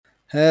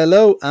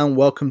Hello and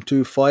welcome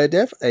to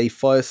FireDEV, a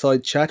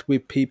fireside chat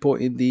with people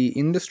in the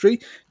industry.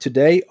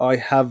 Today I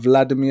have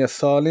Vladimir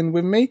Salin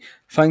with me.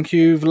 Thank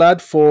you, Vlad,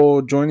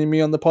 for joining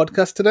me on the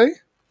podcast today.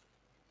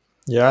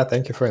 Yeah,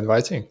 thank you for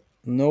inviting.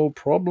 No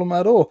problem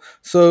at all.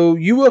 So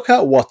you work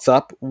at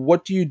WhatsApp.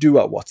 What do you do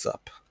at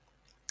WhatsApp?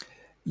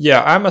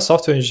 Yeah, I'm a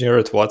software engineer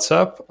at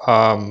WhatsApp.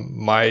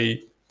 My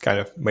kind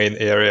of main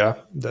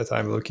area that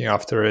I'm looking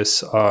after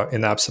is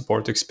in-app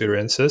support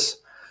experiences,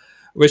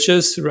 which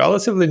is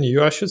relatively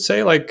new, I should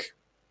say.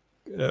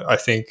 I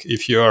think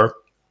if you're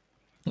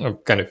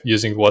kind of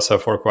using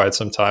WhatsApp for quite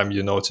some time,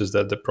 you notice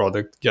that the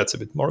product gets a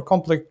bit more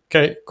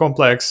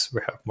complex. We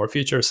have more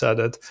features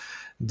added.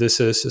 This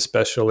is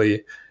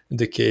especially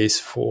the case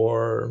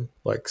for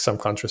like some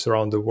countries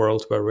around the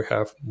world where we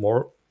have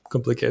more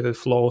complicated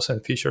flows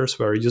and features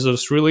where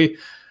users really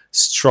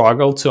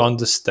struggle to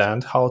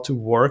understand how to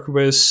work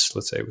with,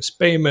 let's say, with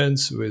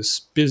payments, with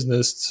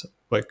business,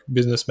 like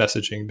business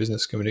messaging,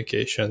 business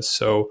communications.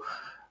 So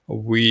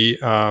we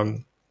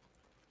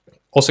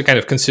also kind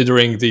of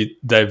considering the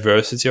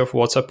diversity of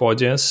WhatsApp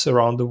audience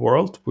around the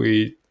world,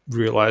 we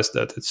realized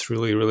that it's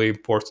really, really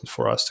important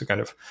for us to kind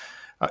of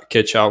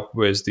catch up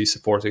with the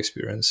support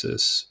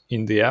experiences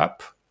in the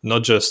app,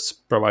 not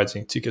just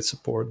providing ticket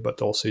support, but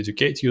also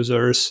educate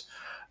users,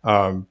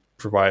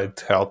 provide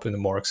help in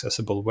more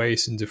accessible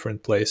ways in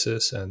different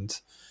places,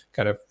 and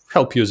kind of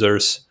help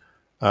users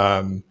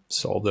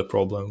solve the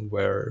problem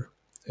where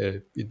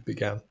it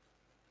began.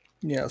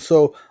 Yeah,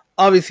 so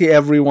obviously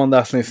everyone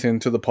that's listening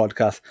to the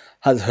podcast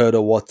has heard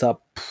of WhatsApp.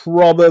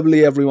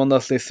 Probably everyone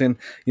that's listening,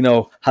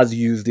 has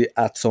used it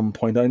at some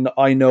point.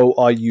 I know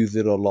I use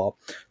it a lot.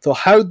 So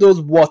how does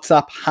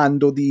WhatsApp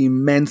handle the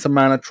immense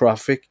amount of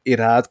traffic it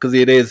has? Because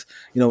it is,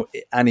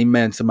 an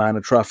immense amount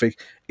of traffic.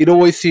 It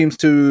always seems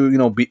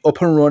to, be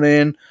up and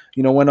running,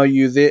 when I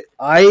use it.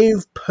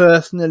 I've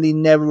personally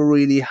never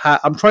really had,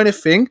 I'm trying to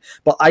think,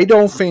 but I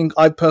don't think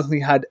I've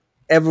personally had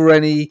ever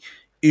any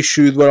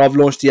issues where I've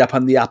launched the app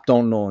and the app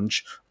don't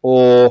launch,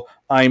 or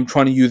I'm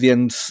trying to use it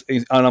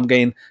and I'm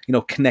getting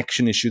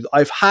connection issues.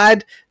 I've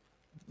had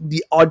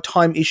the odd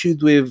time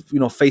issues with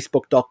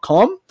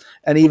Facebook.com,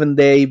 and even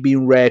they've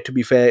been rare. To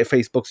be fair,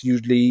 Facebook's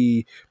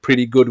usually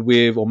pretty good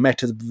with, or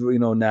Meta's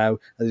now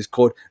as it's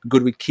called,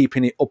 good with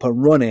keeping it up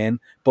and running.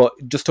 But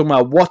just talking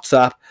about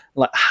WhatsApp,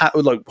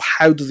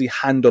 how does he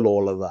handle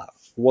all of that?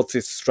 What's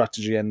his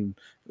strategy? And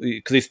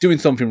because it's doing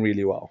something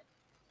really well.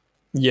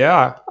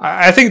 Yeah,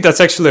 I think that's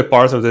actually a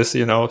part of this,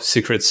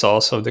 secret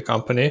sauce of the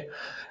company,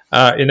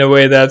 in a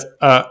way that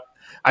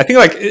I think,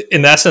 like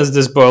in essence,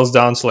 this boils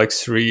down to like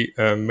three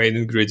main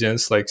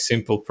ingredients: like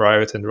simple,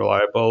 private, and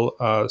reliable.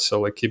 So,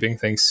 like keeping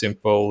things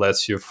simple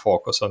lets you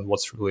focus on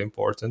what's really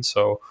important.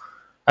 So,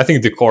 I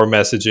think the core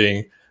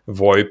messaging,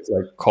 VoIP,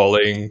 like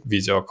calling,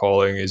 video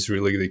calling, is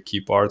really the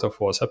key part of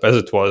WhatsApp, as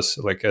it was,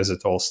 like as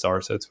it all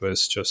started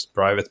with just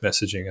private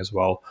messaging as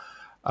well.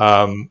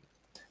 Um,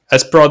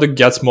 as product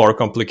gets more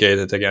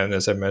complicated, again,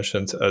 as I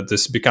mentioned,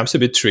 this becomes a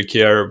bit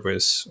trickier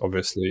with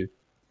obviously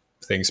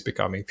things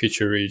becoming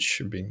feature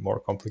rich, being more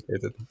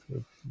complicated.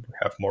 We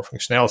have more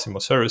functionality, more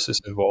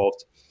services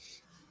involved,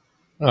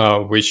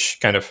 which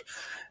kind of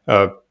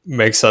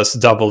makes us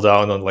double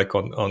down on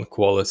on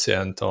quality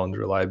and on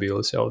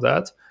reliability of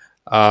that.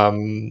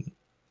 Um,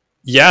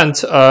 yeah,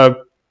 and at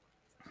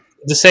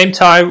the same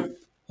time,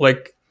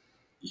 like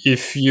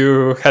if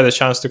you had a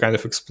chance to kind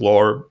of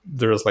explore,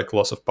 there's like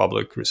lots of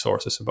public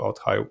resources about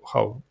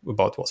how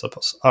about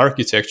WhatsApp's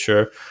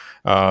architecture,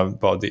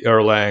 about the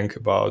Erlang,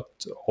 about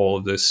all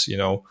of this,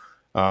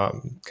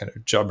 kind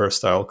of Jabber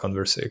style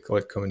conversation,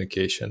 like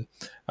communication,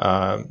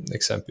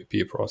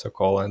 XMPP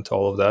protocol, and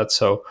all of that.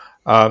 So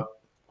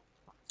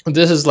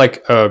this is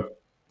like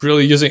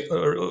really using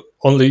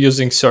only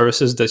using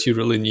services that you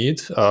really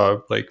need,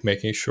 like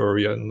making sure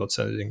you're not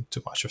sending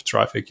too much of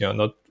traffic, you're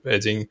not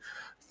adding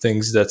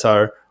things that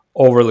are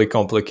overly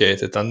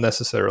complicated,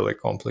 unnecessarily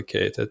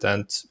complicated,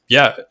 and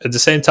yeah, at the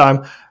same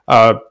time,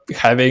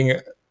 having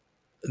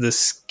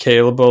this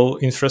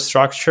scalable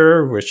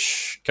infrastructure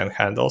which can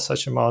handle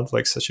such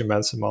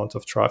immense amount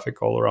of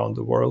traffic all around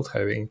the world,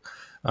 having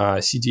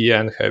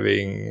CDN,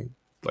 having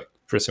like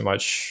pretty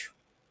much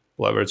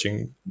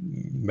leveraging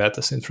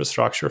Meta's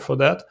infrastructure for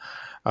that.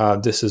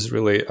 This is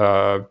really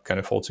kind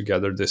of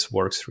altogether, this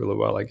works really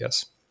well, I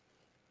guess.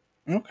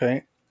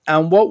 Okay.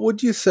 And what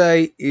would you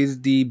say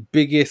is the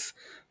biggest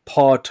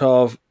part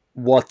of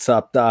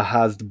WhatsApp that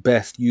has the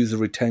best user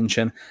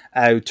retention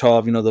out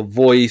of, the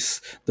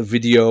voice, the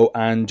video,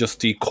 and just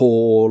the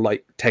core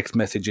like text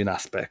messaging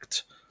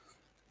aspect?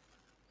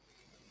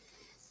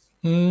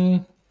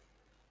 Mm,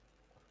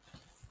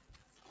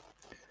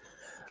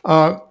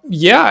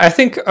 yeah, I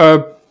think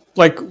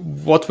like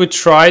what we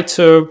try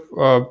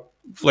to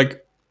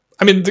like.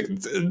 I mean,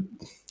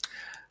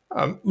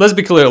 let's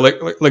be clear.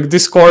 Like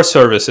these core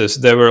services,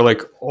 they were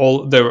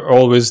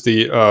always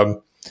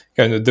the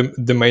kind of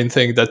the main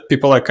thing that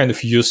people are kind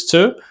of used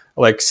to,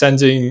 like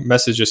sending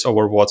messages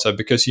over WhatsApp,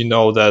 because you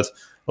know that,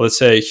 let's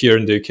say here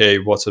in the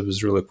UK, WhatsApp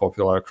is really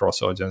popular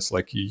across audience.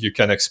 Like you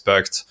can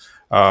expect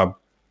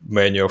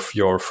many of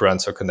your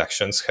friends or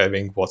connections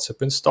having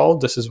WhatsApp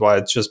installed. This is why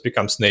it just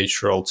becomes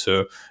natural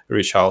to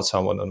reach out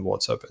someone on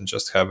WhatsApp and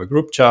just have a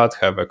group chat,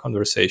 have a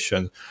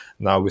conversation.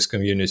 Now with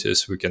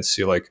communities, we can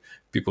see like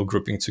people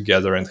grouping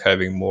together and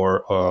having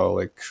more uh,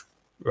 like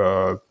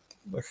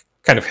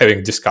kind of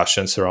having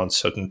discussions around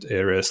certain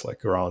areas,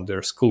 like around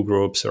their school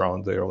groups,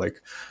 around their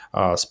like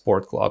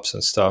sport clubs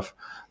and stuff.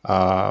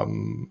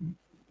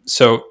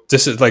 So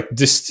this is like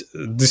this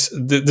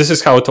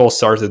is how it all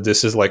started.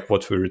 This is like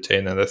what we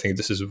retain, and I think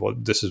this is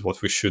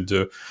what we should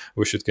do.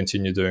 We should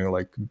continue doing,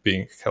 like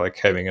being like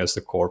having as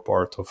the core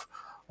part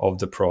of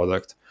the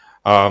product.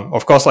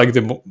 Of course, like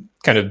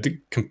kind of the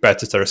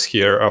competitors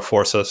here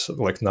force us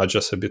like nudge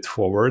us a bit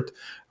forward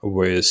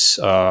with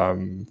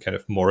kind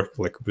of more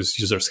like with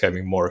users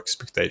having more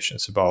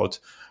expectations about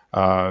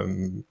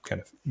kind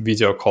of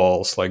video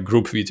calls, like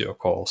group video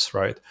calls,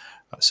 right?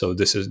 So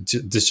this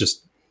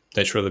just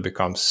naturally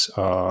becomes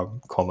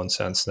common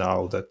sense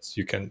now that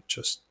you can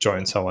just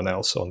join someone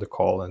else on the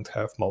call and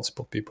have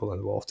multiple people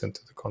involved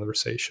into the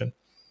conversation.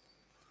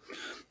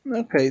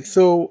 Okay,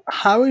 so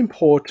how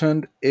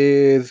important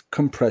is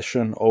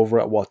compression over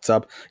at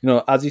WhatsApp?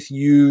 As it's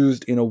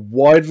used in a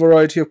wide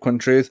variety of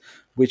countries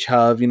which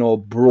have, a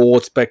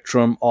broad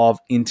spectrum of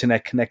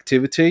internet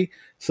connectivity.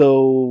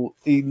 So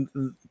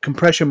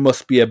compression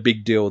must be a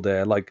big deal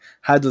there. Like,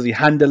 how does he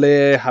handle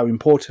it? How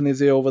important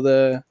is it over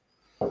there?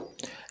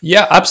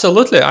 Yeah,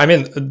 absolutely. I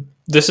mean,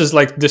 this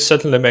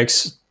certainly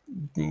makes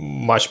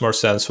much more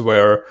sense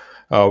where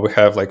we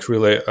have like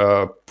really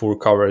poor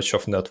coverage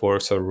of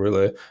networks, or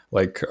really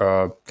like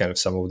kind of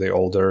some of the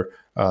older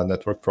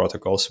network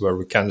protocols where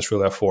we can't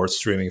really afford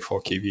streaming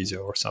 4K video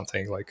or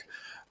something like.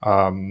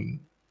 Um,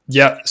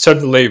 yeah,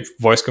 certainly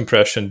voice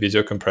compression,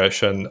 video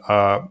compression.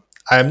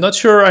 I'm not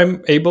sure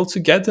I'm able to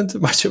get into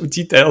much of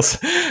details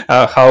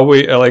how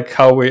we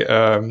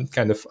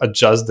kind of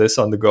adjust this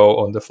on the go,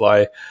 on the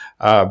fly.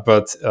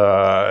 But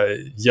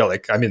yeah,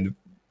 like I mean,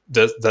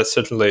 that's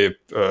certainly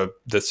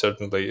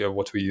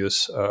what we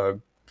use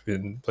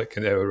in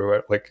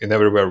everywhere. Like in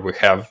everywhere, we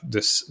have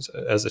this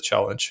as a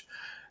challenge,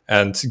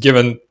 and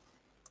given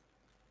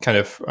kind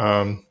of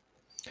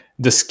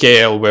the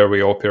scale where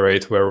we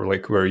operate,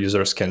 where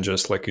users can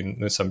just like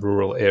in some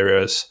rural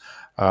areas,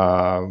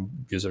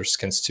 users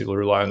can still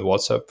rely on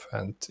WhatsApp,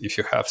 and if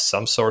you have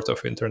some sort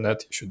of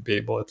internet, you should be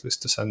able at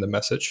least to send a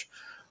message.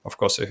 Of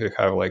course, if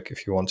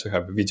you want to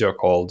have a video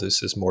call,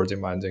 this is more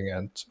demanding,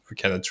 and we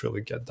cannot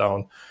really get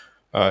down,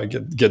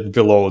 get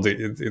below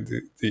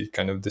the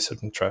kind of the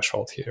certain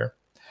threshold here.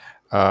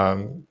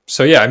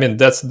 So yeah, I mean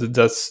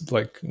that's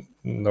like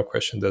no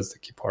question, that's the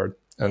key part,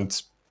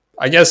 and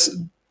I guess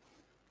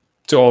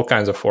to all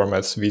kinds of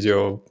formats,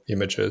 video,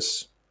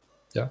 images.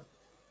 Yeah.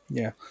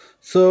 Yeah.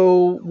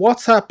 So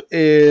WhatsApp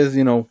is,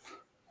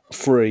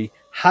 free.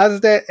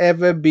 Has there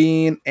ever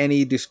been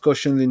any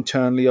discussions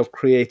internally of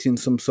creating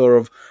some sort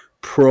of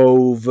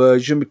pro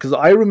version? Because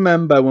I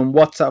remember when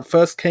WhatsApp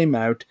first came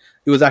out,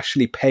 it was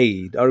actually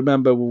paid. I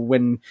remember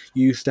when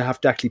you used to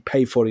have to actually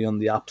pay for it on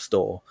the App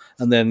Store,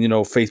 and then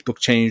Facebook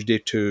changed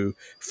it to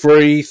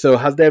free. So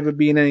has there ever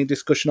been any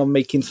discussion of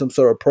making some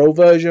sort of pro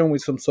version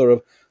with some sort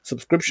of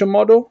subscription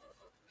model?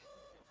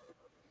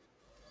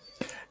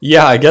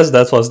 Yeah, I guess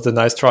that was the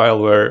nice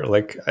trial where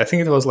like I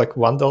think it was like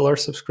 $1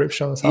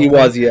 subscription or It something.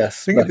 was, I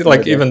yes, think back in the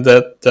like day. even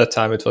that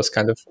time it was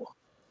kind of,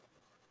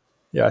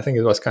 yeah, I think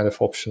it was kind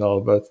of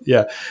optional, but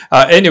yeah.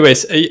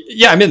 Anyways,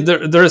 yeah, I mean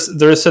there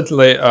is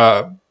certainly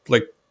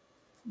like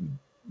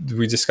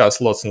we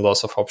discussed lots and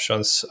lots of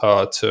options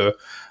to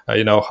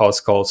how it's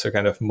called, to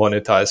kind of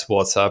monetize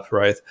WhatsApp,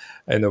 right,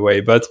 in a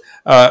way. But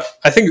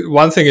I think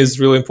one thing is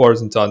really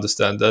important to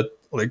understand, that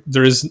like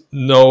there is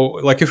no,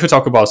 like if we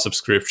talk about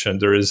subscription,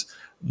 there is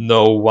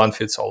no one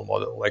fits all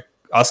model. Like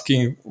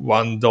asking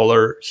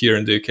 $1 here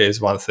in the UK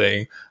is one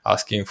thing,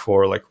 asking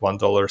for like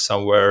 $1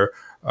 somewhere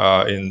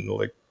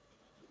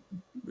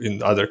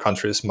in other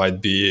countries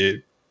might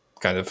be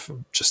kind of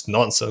just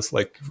nonsense.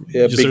 Like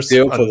Yeah, big users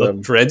deal are for not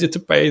them. ready to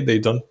pay, they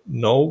don't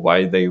know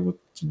why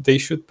they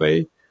should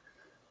pay.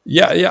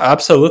 Yeah, yeah,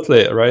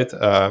 absolutely, right.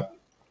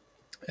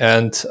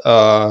 And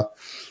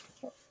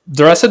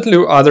there are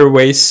certainly other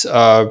ways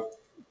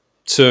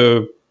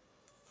to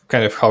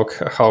kind of how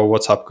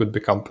WhatsApp could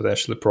become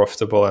potentially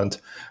profitable and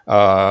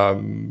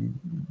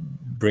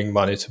bring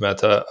money to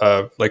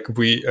Meta.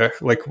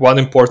 Like one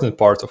important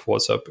part of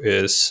WhatsApp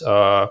is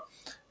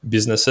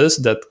businesses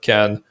that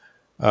can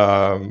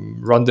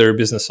run their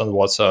business on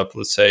WhatsApp.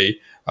 Let's say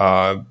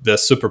they're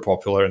super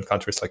popular in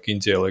countries like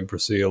India, like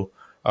Brazil,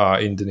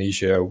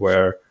 Indonesia,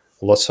 where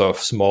lots of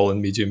small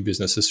and medium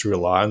businesses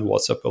rely on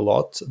WhatsApp a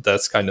lot.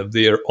 That's kind of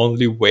their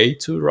only way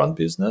to run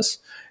business.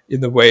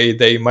 In a way,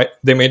 they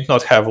may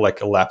not have like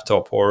a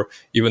laptop or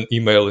even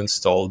email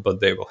installed, but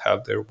they will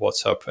have their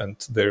WhatsApp and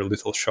their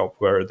little shop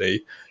where they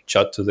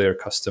chat to their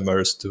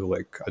customers to,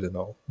 like, I don't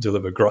know,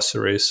 deliver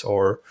groceries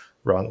or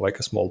run like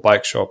a small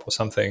bike shop or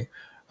something.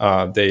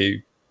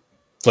 They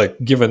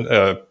like given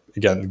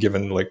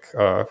like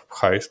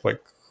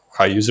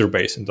high user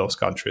base in those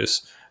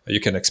countries, you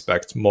can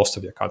expect most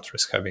of your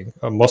countries having,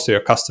 most of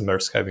your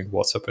customers having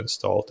WhatsApp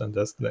installed, and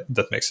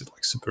that makes it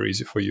like super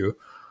easy for you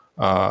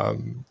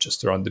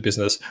just to run the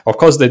business. Of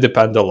course, they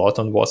depend a lot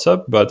on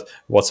WhatsApp, but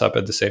WhatsApp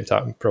at the same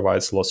time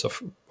provides lots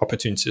of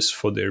opportunities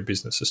for their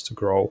businesses to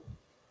grow.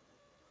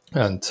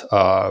 And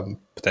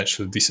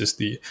potentially, this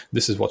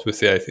is what we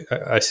see.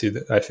 I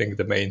think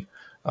the main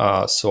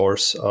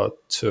source um,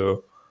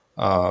 to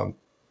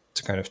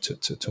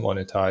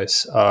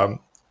monetize.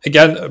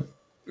 Again,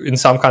 in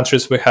some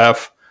countries we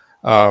have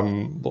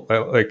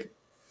like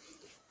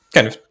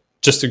kind of,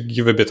 just to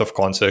give a bit of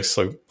context,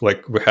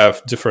 like we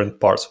have different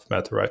parts of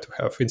Meta, right? We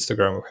have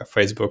Instagram, we have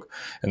Facebook,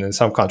 and in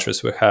some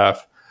countries we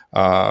have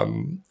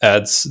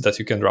ads that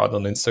you can run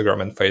on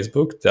Instagram and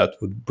Facebook that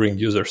would bring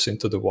users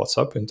into the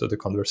WhatsApp, into the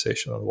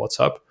conversation on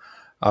WhatsApp.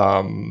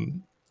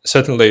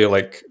 Certainly,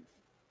 like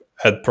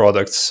ad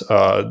products,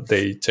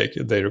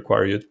 they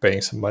require you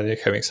paying some money,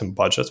 having some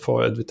budget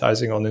for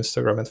advertising on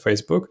Instagram and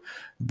Facebook,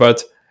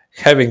 but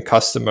having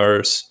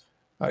customers,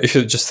 if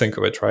you just think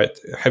of it, right,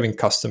 having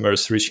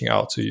customers reaching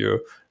out to you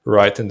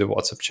right in the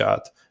WhatsApp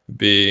chat,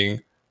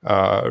 being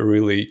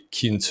really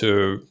keen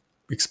to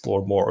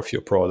explore more of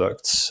your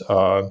products,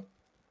 kind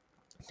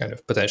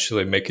of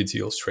potentially make a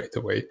deal straight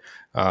away.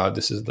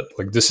 This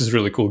is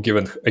really cool,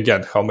 given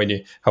again how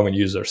many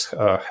users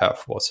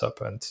have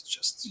WhatsApp, and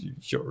just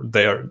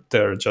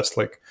they're just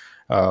like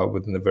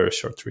within a very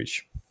short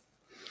reach.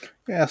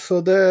 Yeah, so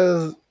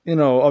there's,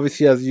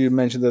 obviously, as you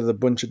mentioned, there's a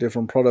bunch of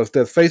different products.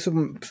 There's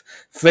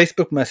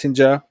Facebook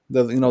Messenger.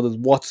 There's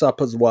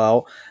WhatsApp as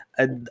well.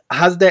 And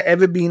has there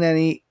ever been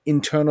any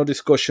internal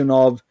discussion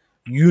of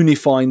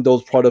unifying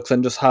those products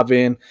and just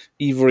having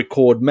either a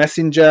called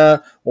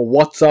Messenger or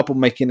WhatsApp, or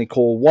making it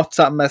called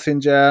WhatsApp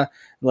Messenger?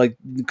 Like,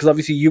 because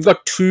obviously you've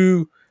got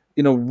two,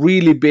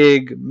 really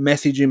big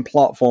messaging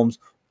platforms,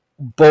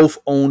 both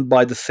owned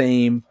by the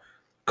same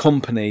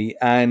company,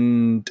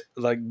 and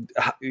like,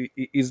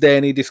 is there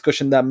any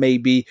discussion that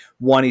maybe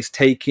one is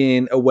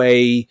taking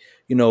away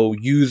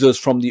users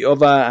from the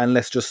other, and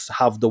let's just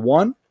have the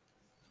one?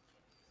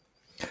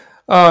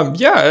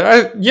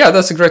 Yeah,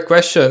 that's a great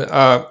question.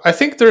 I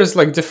think there's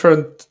like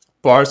different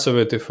parts of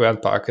it if we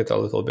unpack it a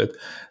little bit.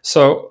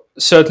 So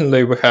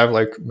certainly we have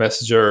like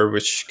Messenger,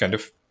 which kind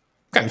of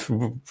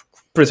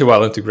pretty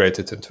well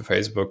integrated into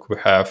Facebook. We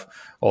have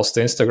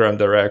also Instagram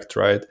Direct,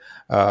 right?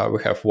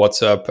 We have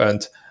WhatsApp,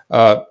 and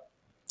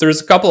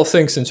there's a couple of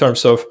things in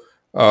terms of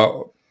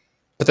uh,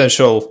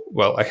 potential,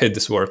 well, I hate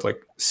this word,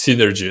 like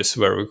synergies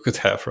where we could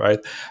have, right?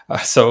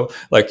 So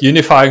like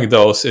unifying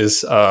those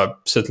is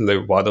certainly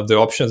one of the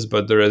options,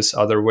 but there is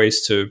other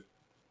ways to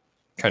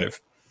kind of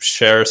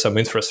share some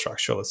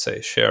infrastructure, let's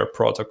say share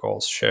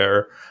protocols,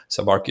 share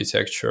some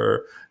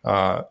architecture,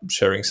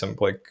 sharing some,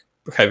 like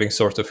having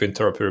sort of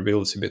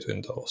interoperability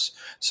between those.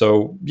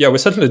 So yeah, we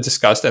certainly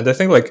discussed, and I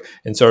think like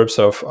in terms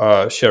of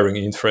sharing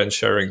infra and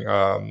sharing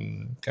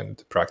kind of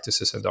the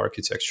practices and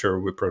architecture,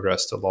 we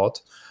progressed a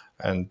lot.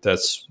 And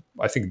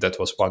I think that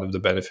was one of the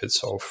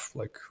benefits of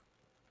like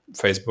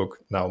Facebook,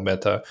 now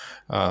Meta,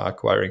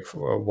 acquiring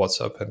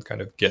WhatsApp and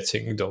kind of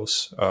getting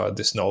those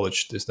this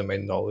knowledge, this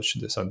domain knowledge,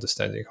 this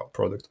understanding how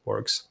product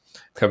works,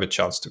 have a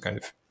chance to kind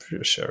of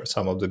share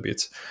some of the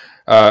bits.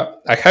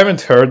 I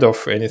haven't heard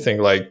of anything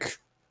like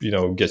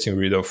getting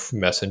rid of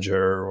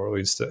Messenger or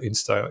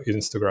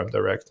Instagram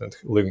Direct and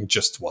leaving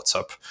just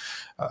WhatsApp.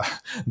 Uh,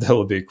 that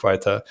will be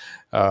quite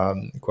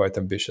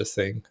ambitious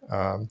thing.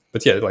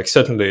 But yeah, like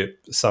certainly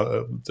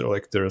some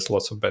there's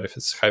lots of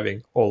benefits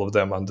having all of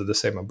them under the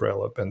same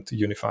umbrella and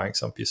unifying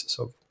some pieces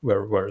of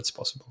where it's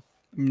possible.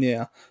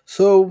 Yeah.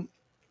 So,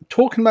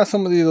 talking about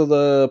some of these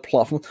other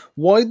platforms,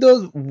 why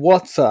does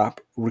WhatsApp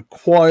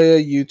require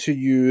you to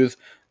use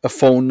a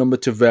phone number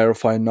to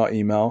verify, not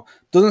email?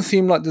 Doesn't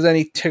seem like there's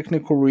any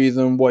technical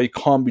reason why it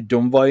can't be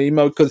done via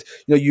email, because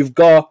you've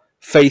got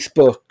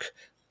Facebook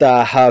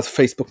that has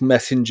Facebook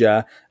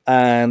Messenger,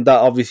 and that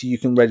obviously you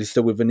can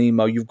register with an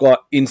email. You've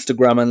got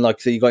Instagram, and like I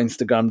say, you got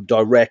Instagram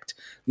Direct.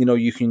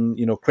 You can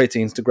create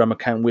an Instagram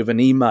account with an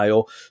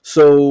email.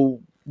 So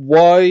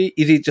why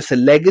is it just a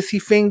legacy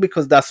thing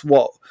because that's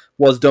what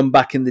was done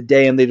back in the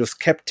day and they just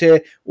kept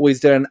it, or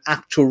is there an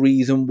actual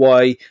reason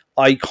why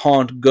I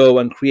can't go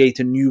and create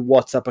a new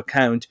WhatsApp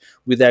account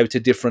without a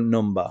different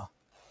number?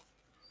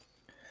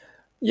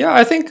 Yeah,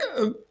 I think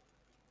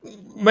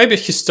maybe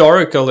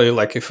historically,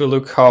 like if you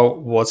look how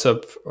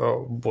WhatsApp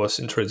was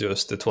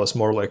introduced, it was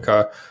more like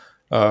a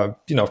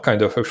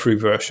kind of a free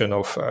version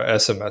of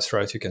SMS,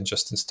 right? You can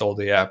just install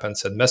the app and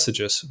send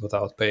messages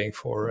without paying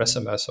for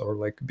SMS or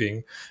like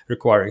being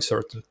requiring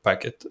certain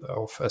packet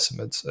of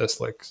SMS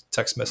as like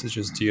text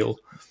messages deal.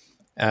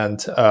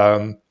 And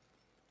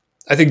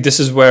I think this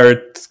is where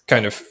it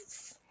kind of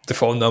the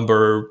phone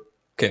number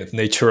kind of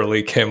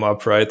naturally came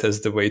up, right,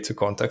 as the way to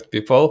contact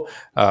people.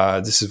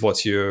 This is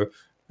what you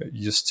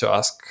used to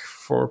ask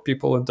for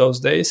people in those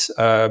days,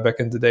 back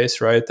in the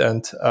days, right?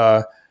 And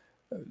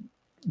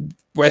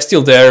we're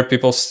still there.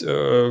 People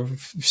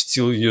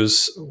still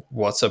use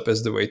WhatsApp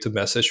as the way to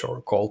message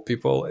or call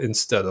people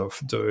instead of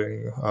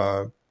doing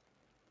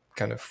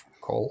kind of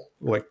call,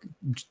 like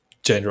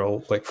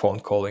general like phone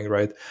calling,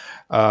 right?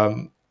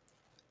 Um,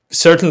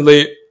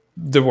 Certainly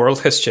the world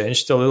has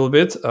changed a little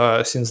bit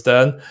since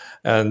then,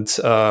 and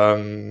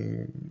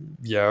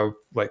yeah,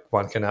 like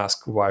one can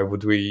ask, why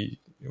would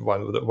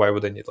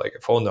I need like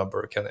a phone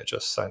number? Can I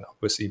just sign up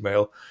with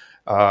email?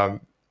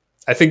 um,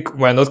 I think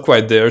we're not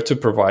quite there to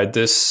provide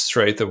this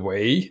straight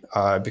away,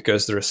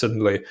 because there is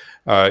certainly,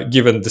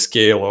 given the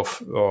scale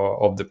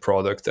of the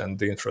product and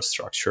the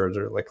infrastructure,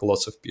 there are like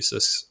lots of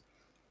pieces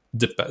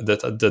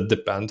that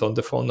depend on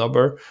the phone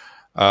number.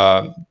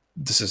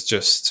 This is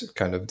just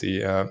kind of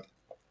the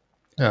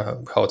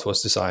how it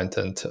was designed,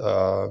 and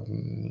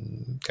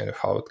kind of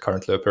how it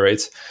currently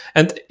operates.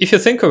 And if you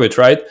think of it,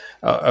 right,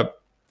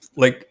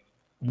 like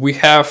we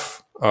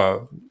have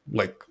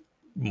like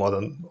more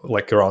than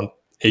like around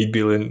 8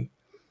 billion,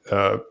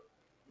 uh,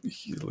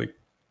 like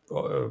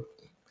uh,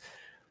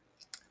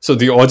 so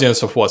the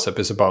audience of WhatsApp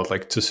is about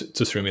like 2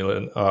 to 3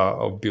 million,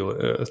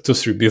 2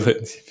 3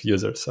 billion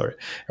users, sorry,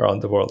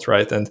 around the world,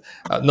 right? And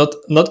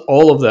not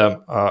all of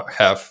them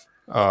have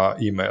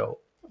email,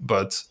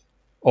 but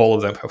all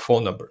of them have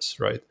phone numbers,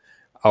 right?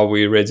 Are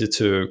we ready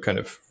to kind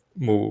of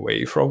move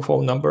away from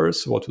phone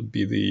numbers? What would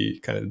be the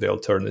kind of the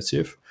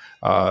alternative?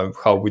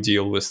 How we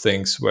deal with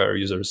things where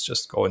users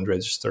just go and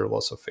register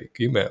lots of fake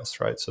emails,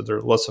 right? So there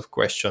are lots of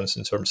questions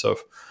in terms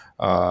of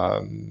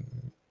um,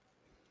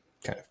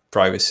 kind of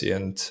privacy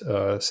and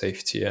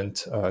safety,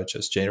 and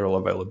just general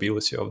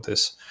availability of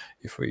this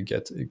if we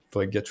get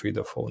rid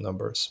of phone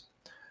numbers.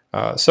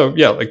 So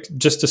yeah, like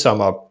just to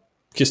sum up,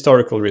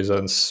 historical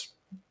reasons,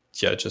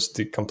 yeah, just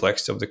the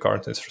complexity of the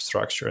current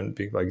infrastructure and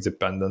being like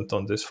dependent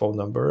on this phone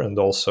number, and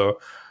also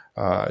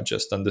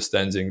just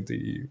understanding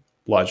the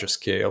larger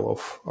scale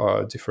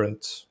of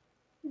different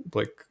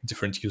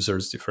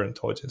users, different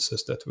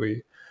audiences that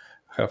we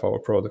have our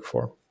product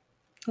for.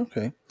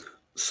 Okay.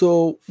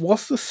 So,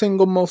 what's the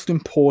single most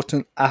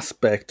important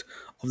aspect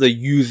of the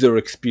user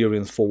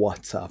experience for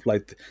WhatsApp?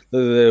 Like,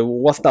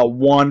 what's that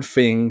one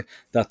thing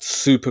that's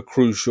super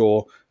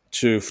crucial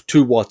to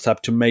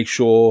WhatsApp to make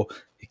sure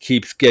it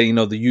keeps getting,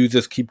 the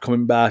users keep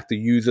coming back, the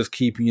users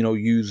keep,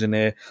 using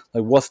it.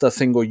 Like, what's that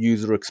single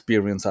user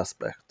experience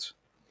aspect?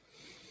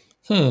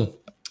 Hmm.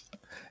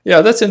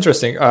 Yeah, that's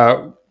interesting.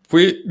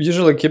 We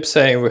usually keep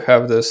saying we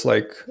have this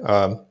like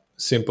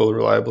simple,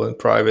 reliable, and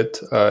private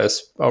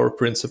as our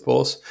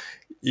principles.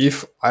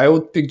 If I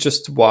would pick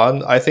just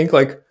one, I think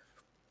like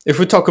if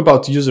we talk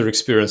about user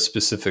experience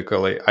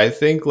specifically, I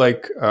think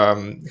like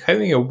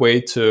having a way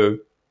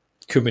to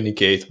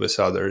communicate with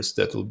others,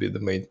 that will be the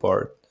main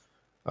part.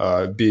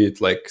 Be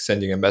it like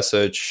sending a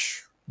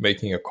message,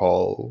 making a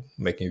call,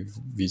 making a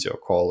video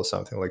call, or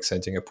something like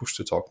sending a push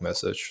to talk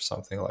message, or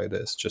something like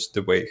this. Just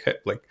the way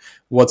like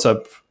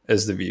WhatsApp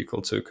as the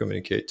vehicle to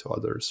communicate to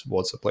others.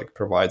 WhatsApp like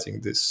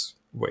providing this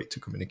way to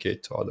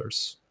communicate to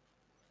others.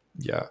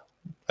 Yeah,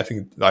 I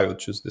think I would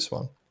choose this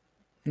one.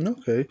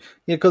 Okay.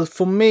 Yeah, because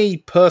for me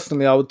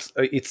personally,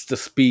 it's the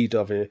speed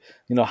of it.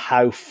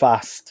 How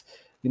fast,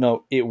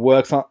 it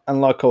works.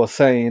 And like I was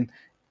saying,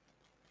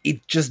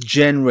 it just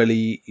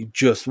generally it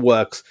just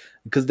works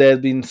because there's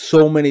been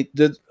so many.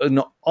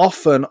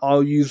 Often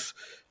I'll use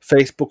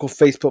Facebook or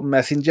Facebook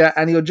Messenger,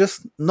 and it'll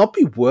just not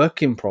be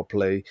working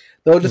properly.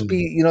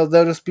 Mm.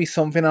 There'll just be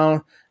something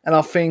on, and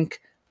I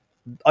think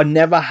I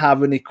never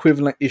have an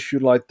equivalent issue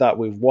like that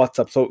with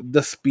WhatsApp. So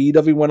the speed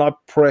of it when I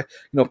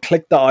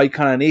click the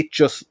icon and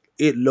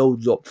it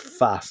loads up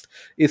fast.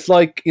 It's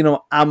like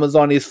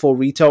Amazon is for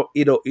retail.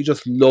 It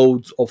just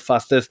loads up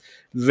fast. There's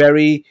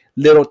very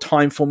little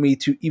time for me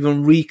to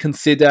even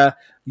reconsider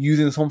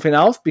using something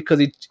else because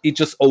it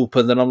just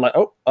opens and I'm like,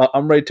 oh,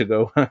 I'm ready to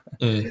go.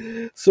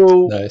 Mm.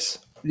 So Nice.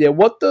 yeah,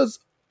 what does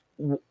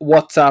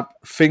WhatsApp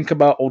think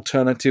about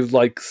alternatives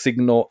like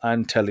Signal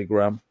and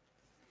Telegram?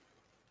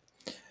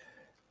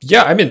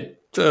 Yeah, I mean,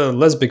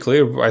 let's be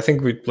clear. I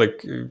think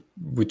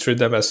we treat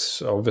them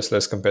as obviously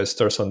as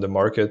competitors on the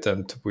market,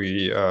 and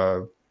we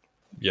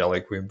yeah,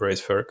 like we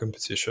embrace fair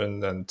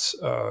competition. And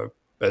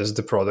as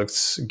the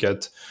products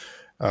get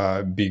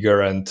bigger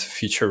and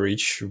feature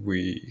rich,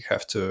 we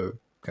have to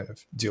kind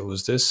of deal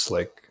with this,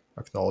 like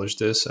acknowledge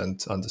this,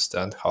 and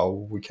understand how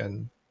we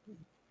can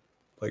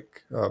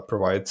like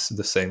provide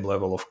the same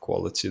level of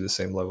quality, the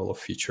same level of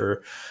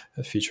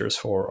features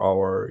for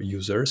our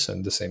users,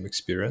 and the same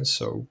experience.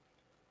 So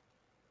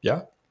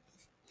yeah.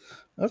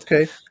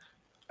 Okay.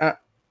 Uh,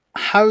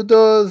 how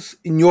does,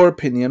 in your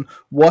opinion,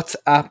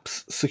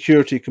 WhatsApp's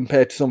security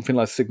compare to something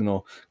like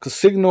Signal? Because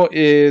Signal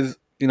is,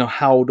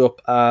 held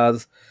up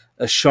as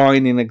a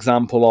shining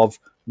example of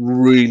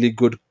really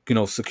good,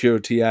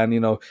 security, and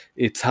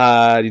it's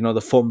had,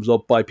 the thumbs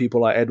up by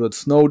people like Edward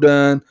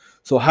Snowden.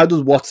 So, how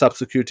does WhatsApp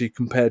security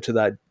compare to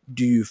that?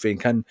 Do you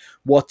think? And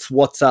what's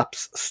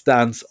WhatsApp's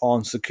stance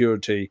on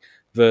security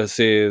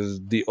versus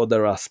the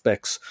other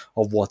aspects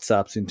of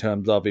WhatsApps in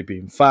terms of it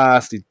being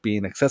fast, it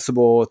being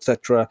accessible,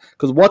 etc.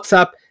 Because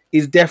WhatsApp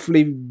is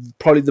definitely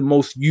probably the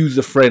most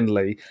user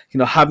friendly.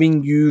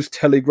 Having used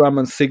Telegram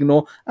and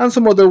Signal and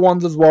some other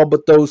ones as well,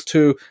 but those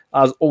two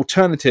as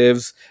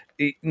alternatives,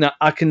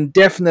 I can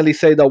definitely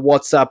say that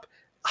WhatsApp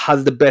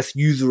has the best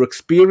user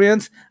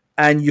experience,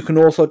 and you can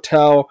also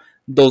tell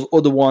those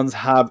other ones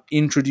have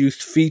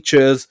introduced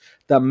features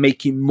that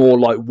make it more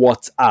like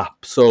WhatsApp.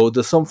 So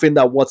there's something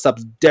that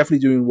WhatsApp's definitely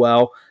doing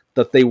well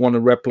that they want to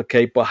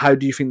replicate. But how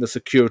do you think the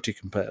security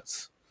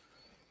compares?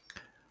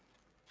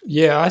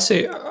 Yeah, I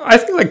see. I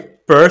think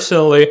like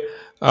personally,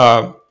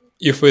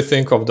 if we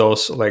think of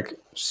those like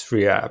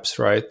three apps,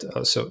 right?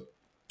 So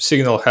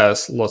Signal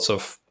has lots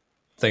of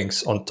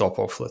things on top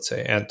of, let's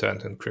say,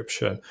 end-to-end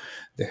encryption.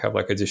 They have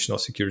like additional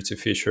security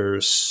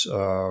features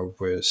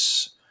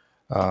with.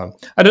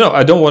 I don't know.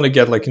 I don't want to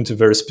get like into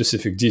very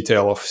specific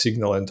detail of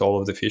Signal and all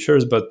of the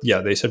features, but yeah,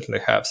 they certainly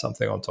have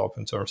something on top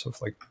in terms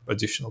of like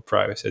additional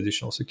privacy,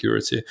 additional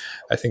security.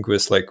 I think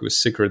with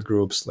secret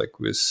groups, like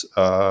with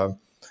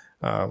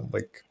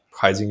like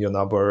hiding your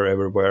number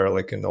everywhere,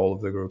 like in all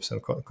of the groups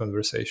and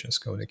conversations,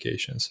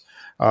 communications.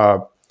 Uh,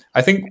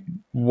 I think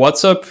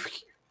WhatsApp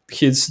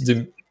hits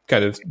the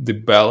kind of the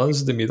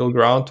balance, the middle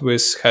ground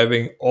with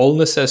having all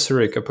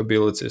necessary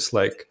capabilities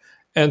like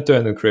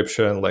end-to-end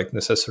encryption, like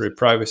necessary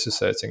privacy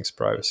settings,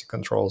 privacy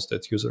controls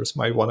that users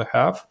might want to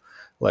have,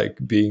 like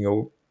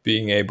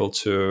being able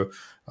to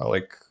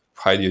like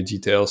hide your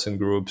details in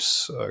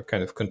groups,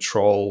 kind of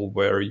control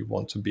where you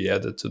want to be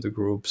added to the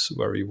groups,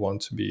 where you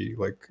want to be,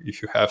 like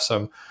if you have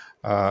some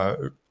uh,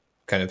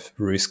 kind of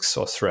risks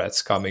or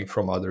threats coming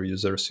from other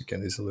users, you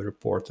can easily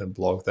report and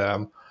block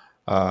them.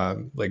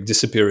 Like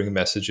disappearing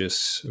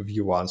messages,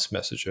 view once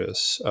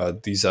messages.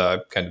 These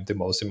are kind of the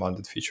most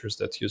demanded features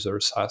that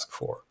users ask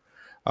for.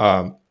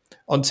 Um,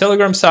 on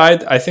Telegram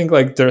side, I think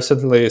like there are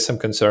certainly some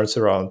concerns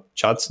around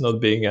chats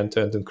not being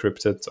end-to-end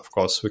encrypted. Of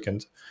course, we can.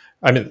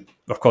 I mean,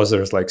 of course,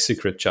 there's like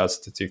secret chats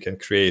that you can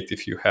create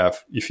if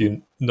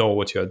you know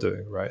what you are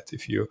doing, right?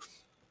 If you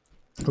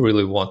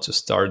really want to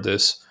start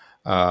this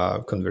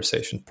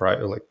conversation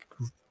prior, like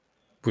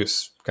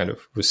with kind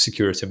of with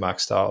security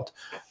maxed out.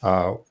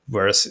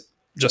 Whereas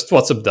just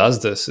WhatsApp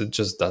does this, it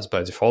just does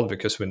by default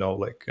because we know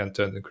like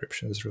end-to-end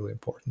encryption is really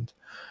important.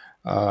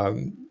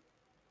 Um,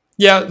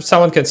 yeah,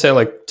 someone can say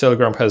like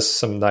Telegram has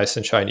some nice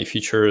and shiny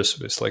features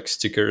with like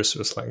stickers,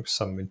 with like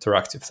some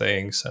interactive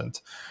things, and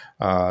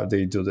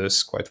they do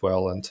this quite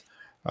well. And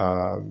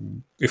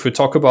if we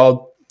talk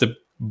about the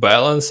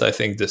balance, I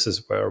think this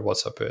is where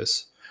WhatsApp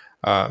is.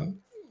 Um,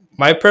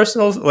 my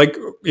personal, like,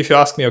 if you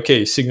ask me,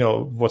 okay,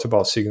 Signal, what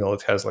about Signal?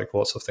 It has like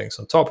lots of things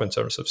on top in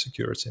terms of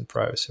security and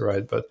privacy,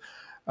 right? But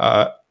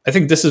I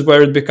think this is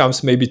where it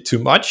becomes maybe too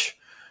much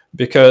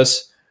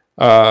because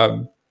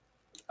I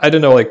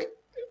don't know, like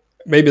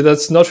maybe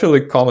that's not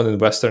really common in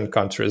Western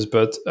countries,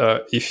 but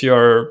if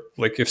you're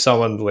like, if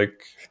someone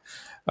like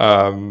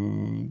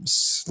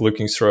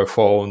looking through a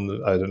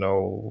phone, I don't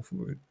know,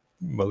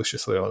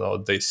 maliciously or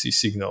not, they see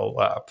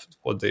Signal app,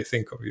 what they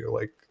think of you,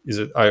 like, is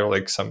it, are you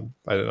like some,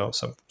 I don't know,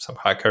 some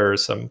hacker,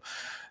 some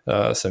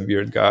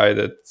weird guy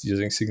that's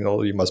using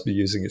Signal? You must be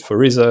using it for a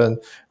reason.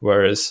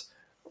 Whereas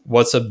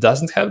WhatsApp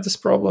doesn't have this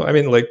problem. I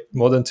mean, like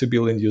more than 2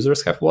 billion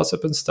users have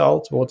WhatsApp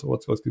installed. What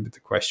could be the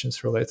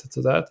questions related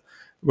to that?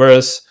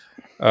 Whereas,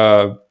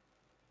 uh,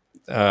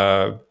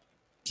 uh,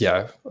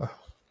 yeah,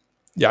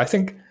 yeah, I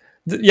think,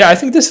 yeah, I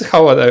think this is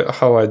how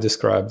I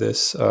describe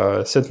this.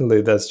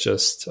 Certainly, that's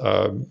just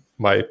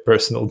my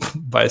personal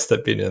biased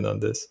opinion on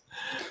this.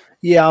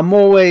 Yeah, I'm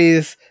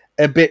always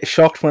a bit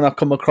shocked when I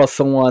come across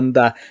someone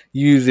that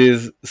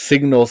uses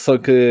Signal. So,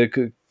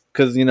 because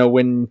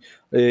when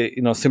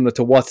similar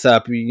to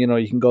WhatsApp,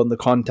 you can go in the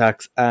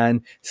contacts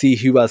and see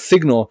who has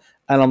Signal,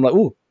 and I'm like,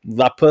 oh,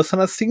 that person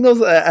has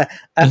Signals.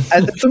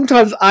 And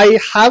sometimes I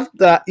have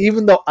that,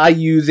 even though I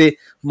use it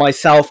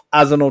myself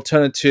as an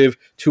alternative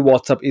to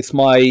WhatsApp. It's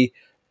my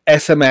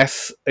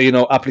SMS,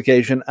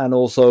 application, and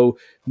also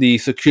the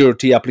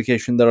security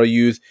application that I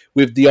use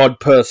with the odd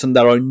person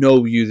that I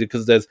know use it,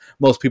 because there's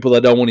most people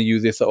that don't want to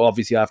use it, so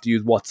obviously I have to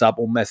use WhatsApp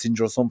or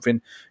Messenger or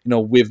something,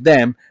 with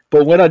them.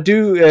 But when I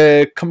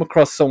do come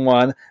across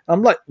someone,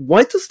 I'm like,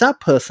 why does that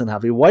person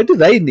have it? Why do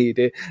they need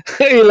it?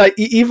 Like,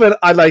 even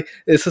I like,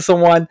 this is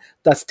someone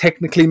that's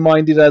technically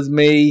minded as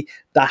me,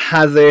 that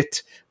has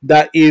it,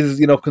 that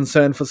is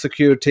concerned for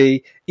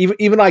security.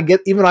 Even I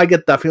get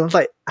that feeling. It's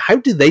like, how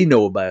do they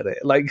know about it?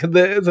 Like,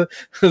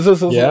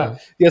 Yeah,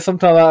 yeah,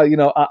 sometimes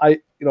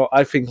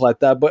I think like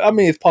that. But I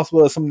mean, it's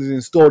possible that somebody's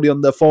installed it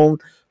on their phone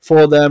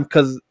for them,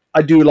 because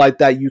I do like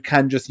that you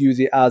can just use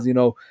it as an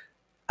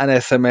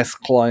SMS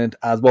client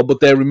as well.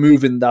 But they're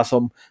removing that, so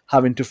I'm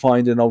having to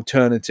find an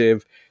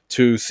alternative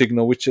to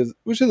Signal, which is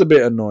a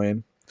bit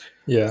annoying.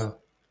 yeah.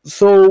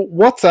 So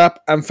WhatsApp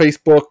and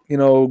Facebook,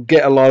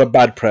 get a lot of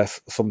bad press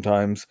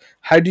sometimes.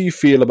 How do you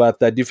feel about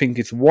that? Do you think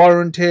it's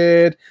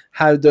warranted?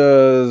 How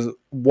does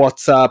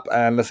WhatsApp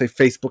and, let's say,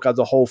 Facebook as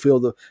a whole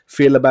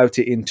feel about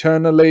it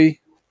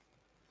internally?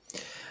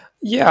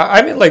 Yeah,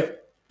 I mean, like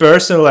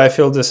personally, I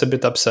feel this a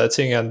bit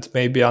upsetting and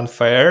maybe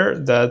unfair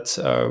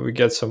that we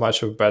get so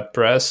much of bad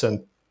press,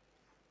 and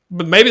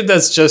but maybe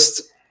that's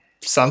just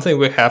something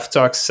we have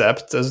to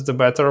accept as the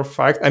matter of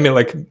fact. I mean,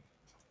 like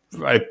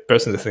I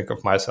personally think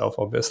of myself,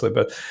 obviously,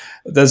 but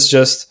that's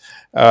just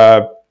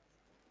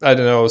I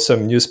don't know,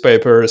 some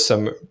newspapers,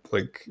 some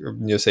like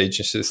news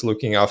agencies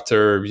looking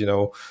after,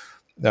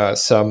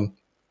 some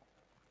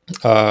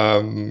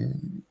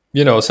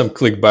some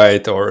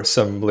clickbait or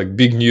some like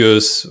big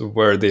news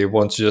where they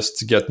want just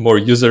to get more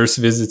users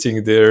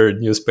visiting their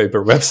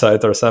newspaper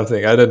website or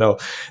something. I don't know.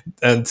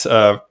 And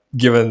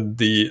given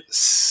the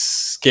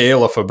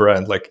scale of a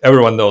brand, like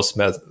everyone knows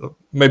Meta,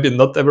 maybe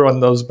not everyone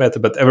knows Meta,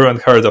 but everyone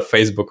heard of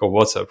Facebook or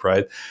WhatsApp,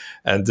 right?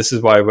 And this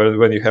is why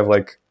when you have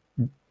like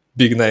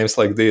big names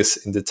like this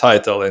in the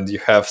title and you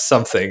have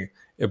something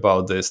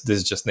about this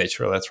just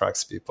naturally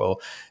attracts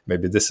people.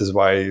 Maybe this is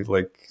why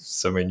like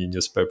so many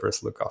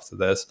newspapers look after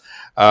this.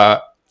 I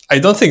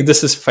don't think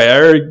this is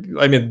fair.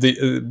 I mean,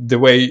 the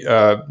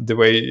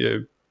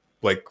way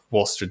like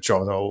Wall Street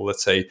Journal,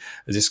 let's say,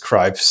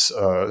 describes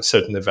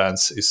certain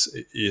events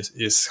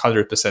is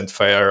 100%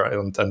 fair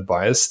and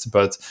unbiased.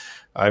 But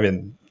I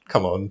mean,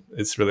 come on,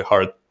 it's really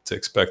hard to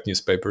expect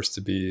newspapers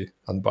to be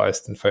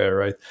unbiased and fair,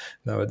 right?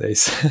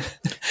 Nowadays.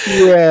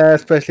 Yeah,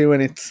 especially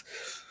when it's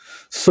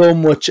so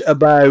much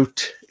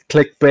about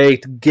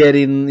clickbait,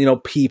 getting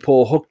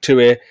people hooked to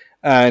it,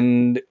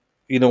 and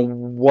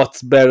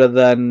what's better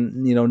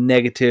than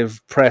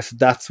negative press.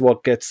 That's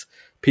what gets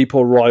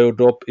people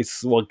riled up.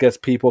 It's what gets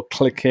people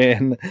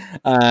clicking,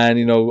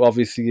 and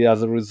obviously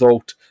as a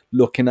result,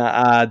 looking at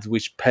ads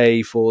which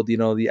pay for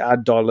the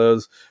ad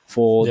dollars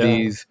for Yeah.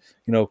 these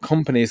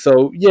companies.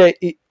 So yeah,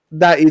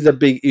 that is a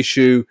big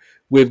issue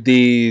with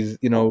these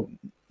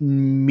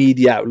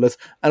media outlets,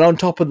 and on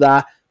top of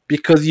that,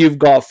 because you've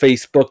got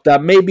Facebook,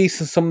 that maybe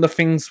some of the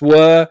things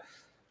were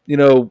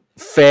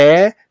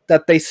fair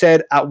that they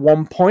said at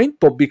one point,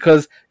 but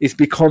because it's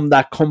become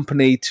that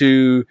company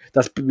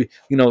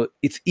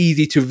it's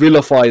easy to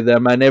vilify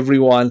them, and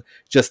everyone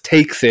just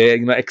takes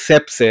it,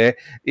 accepts it.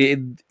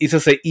 It's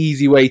just an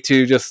easy way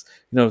to just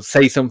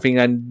say something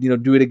and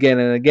do it again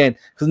and again,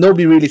 because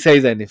nobody really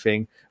says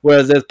anything.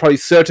 Whereas there's probably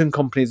certain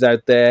companies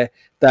out there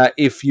that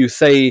if you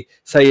say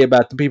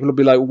about them, people will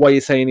be like, "Why are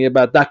you saying it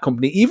about that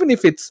company?" Even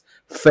if it's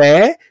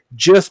fair,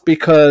 just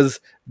because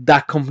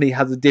that company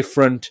has a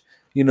different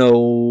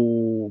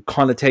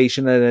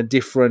connotation and a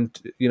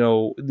different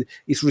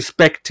it's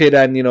respected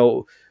and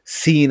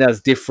seen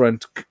as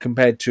different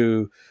compared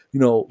to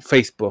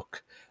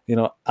Facebook,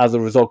 as a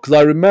result. Because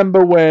I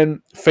remember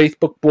when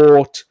Facebook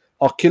bought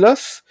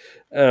Oculus,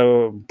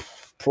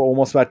 for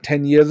almost about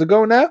 10 years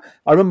ago now.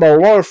 I remember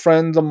a lot of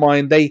friends of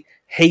mine, they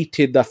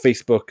hated that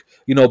Facebook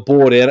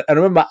bought it. I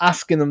remember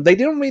asking them, they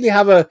didn't really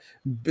have a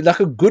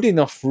good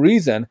enough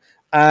reason.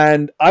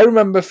 And I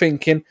remember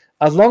thinking,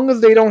 as long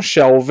as they don't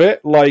shelve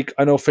it, like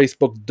I know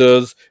Facebook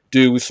does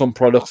do with some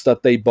products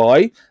that they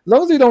buy, as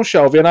long as they don't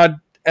shelve it,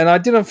 and I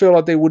didn't feel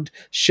like they would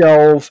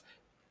shelve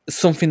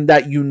something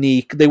that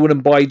unique. They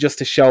wouldn't buy just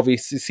to shelve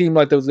it. It seemed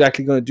like they was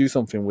actually going to do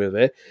something with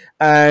it,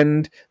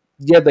 and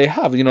yeah, they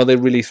have. They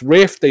released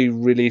Rift, they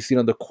released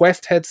the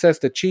Quest headsets,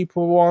 the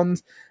cheaper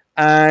ones,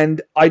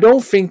 and I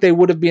don't think they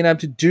would have been able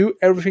to do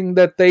everything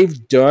that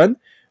they've done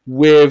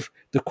with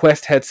the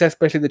Quest headset,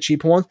 especially the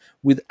cheaper ones,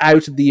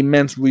 without the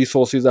immense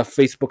resources that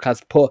Facebook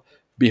has put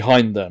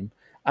behind them.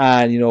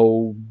 And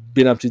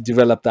being able to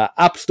develop that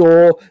app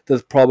store,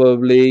 there's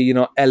probably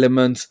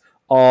elements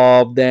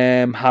of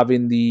them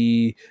having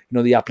the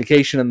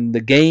application and the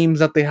games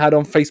that they had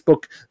on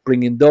Facebook,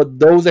 bringing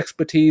those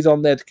expertise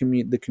on there,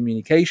 the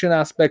communication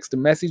aspects, the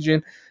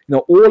messaging,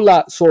 all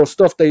that sort of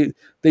stuff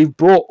they've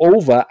brought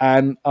over,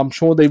 and I'm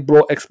sure they've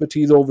brought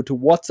expertise over to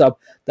WhatsApp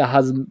that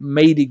has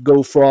made it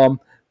go from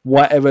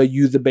whatever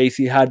user base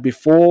it had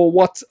before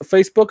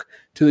Facebook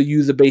to the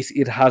user base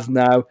it has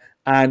now,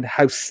 and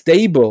how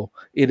stable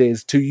it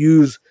is to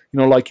use,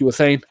 like you were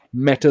saying,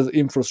 Meta's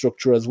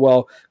infrastructure as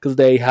well, because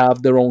they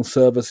have their own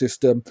server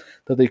system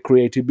that they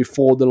created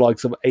before the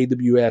likes of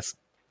AWS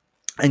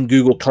and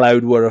Google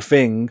Cloud were a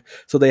thing.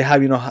 So they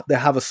have, they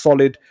have a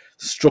solid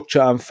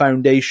structure and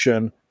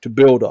foundation to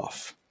build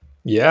off.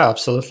 Yeah,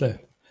 absolutely.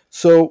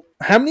 So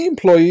how many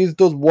employees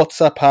does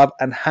WhatsApp have,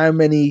 and how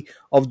many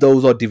of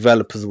those are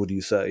developers, would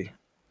you say?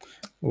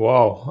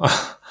 Wow.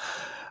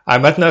 I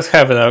might not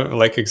have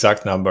like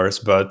exact numbers,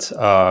 but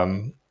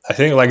I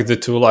think like the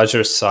two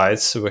larger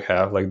sites we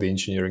have, like the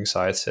engineering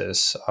sites,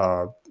 is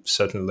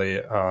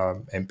certainly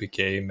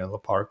MPK, Menlo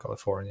Park,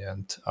 California,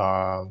 and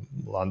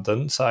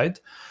London side.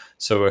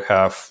 So we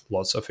have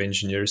lots of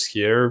engineers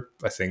here.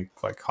 I think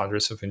like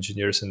hundreds of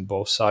engineers in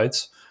both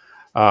sides.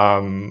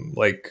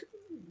 Like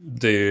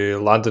the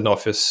London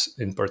office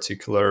in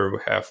particular, we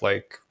have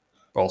like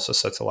also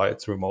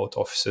satellite remote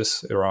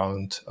offices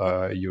around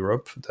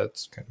Europe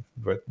that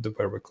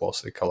where we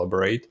closely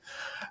collaborate.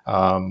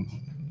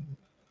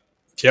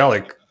 Yeah,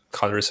 like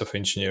hundreds of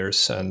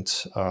engineers, and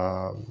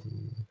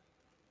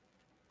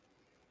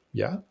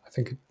yeah, I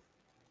think it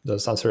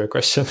does answer your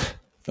question.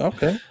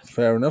 Okay,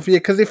 fair enough. Yeah,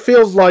 because it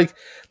feels like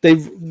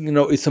they've,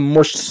 it's a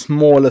much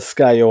smaller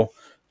scale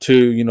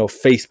to,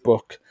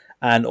 Facebook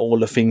and all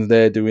the things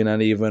they're doing,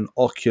 and even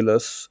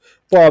Oculus.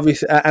 But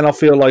obviously, and I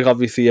feel like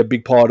obviously a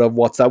big part of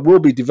WhatsApp will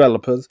be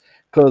developers,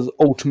 because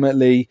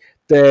ultimately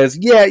they're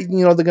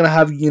going to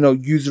have,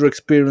 user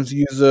experience,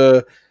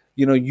 user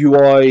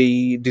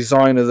UI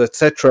designers,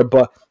 etc.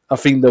 But I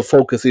think the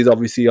focus is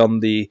obviously on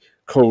the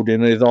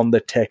coding, is on the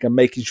tech, and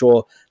making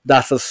sure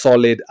that's as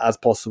solid as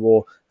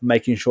possible,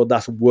 making sure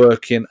that's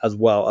working as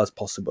well as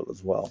possible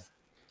as well.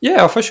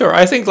 Yeah, for sure.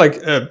 I think like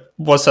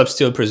WhatsApp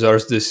still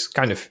preserves this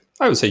kind of,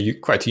 I would say,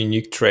 quite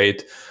unique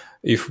trait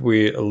if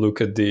we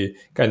look at the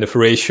kind of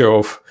ratio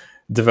of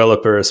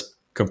developers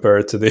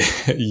compared to the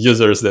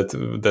users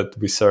that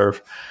we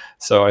serve.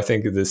 So I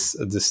think this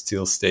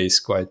still stays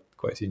quite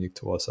unique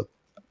to WhatsApp.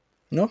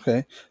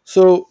 Okay.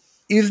 So,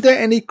 is there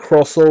any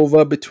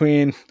crossover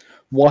between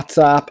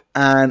WhatsApp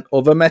and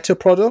other Meta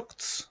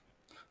products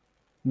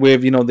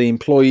with, the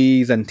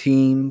employees and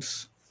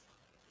teams?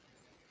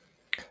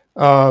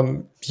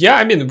 Yeah,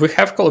 I mean, we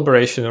have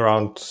collaboration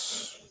around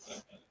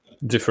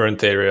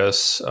different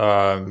areas.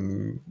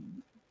 In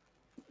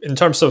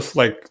terms of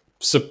like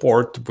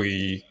support,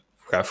 we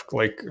have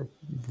like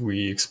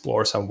we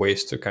explore some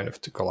ways to kind of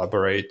to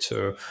collaborate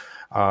to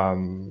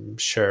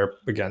share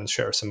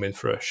some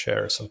infra,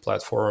 share some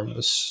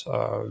platforms,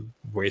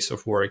 ways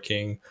of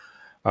working.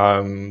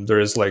 There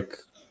is like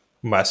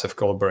massive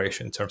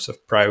collaboration in terms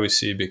of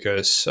privacy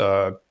because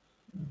I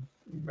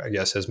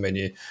guess as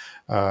many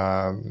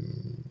of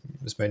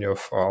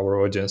our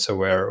audience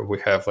aware, we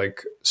have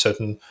like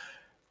certain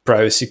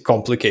privacy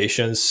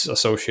complications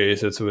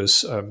associated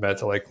with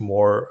meta, like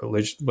more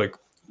like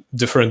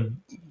different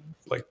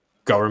like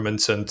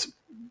governments and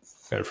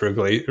kind of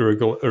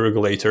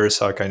regulators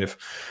are kind of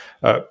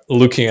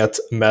looking at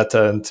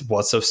Meta and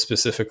WhatsApp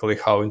specifically,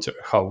 how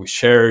we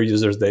share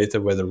users' data,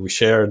 whether we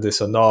share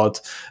this or not.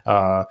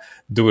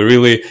 Do we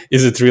really?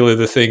 Is it really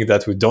the thing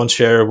that we don't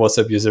share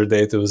WhatsApp user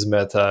data with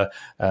Meta?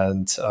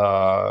 And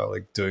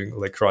like doing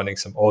like running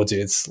some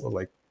audits,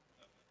 like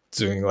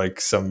doing like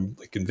some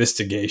like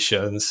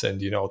investigations and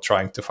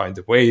trying to find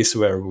the ways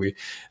where we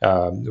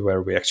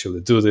actually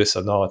do this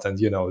or not, and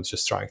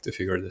just trying to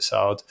figure this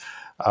out.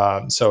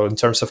 So in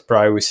terms of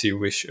privacy,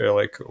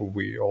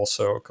 we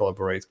also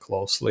collaborate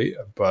closely,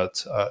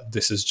 but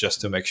this is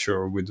just to make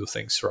sure we do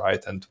things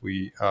right and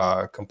we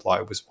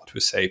comply with what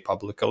we say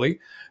publicly,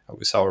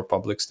 with our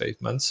public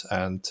statements.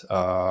 And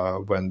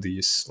when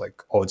these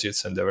like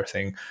audits and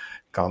everything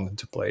come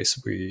into place,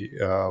 we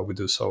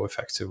do so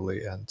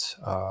effectively. And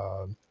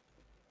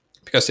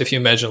because if you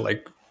imagine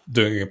like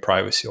doing a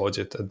privacy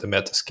audit at the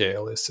meta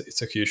scale,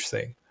 it's a huge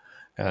thing,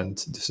 and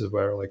this is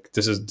where like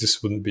this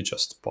wouldn't be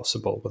just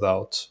possible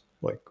without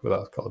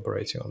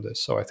collaborating on this.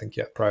 So I think,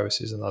 yeah,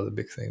 privacy is another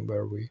big thing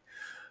where we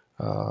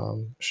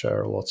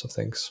share lots of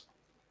things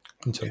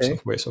in terms Okay.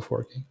 of ways of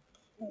working.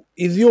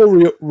 Is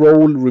your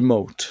role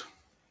remote?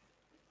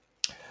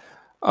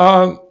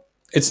 um,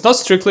 it's not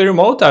strictly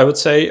remote, I would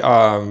say.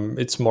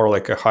 It's more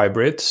like a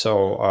hybrid,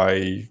 so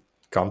I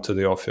come to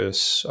the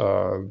office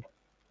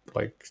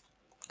like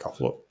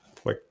couple of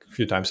like a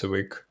few times a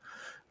week.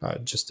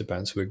 It just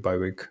depends week by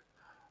week.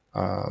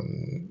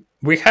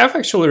 We have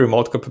actually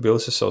remote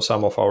capabilities, so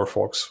some of our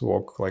folks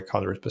work like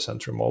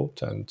 100%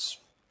 remote, and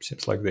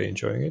seems like they're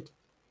enjoying it.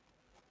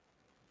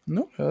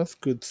 No, that's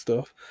good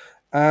stuff.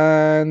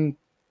 And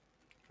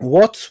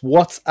what's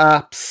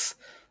WhatsApp's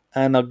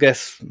and I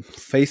guess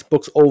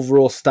Facebook's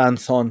overall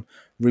stance on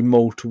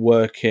remote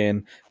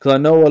working? Because I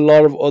know a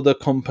lot of other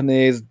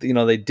companies,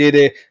 they did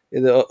it.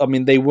 I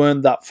mean, they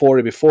weren't that for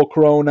it before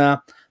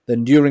Corona.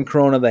 Then during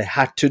Corona, they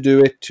had to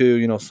do it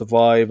to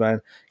survive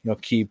and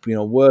keep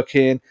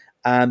working.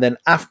 And then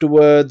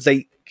afterwards,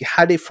 they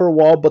had it for a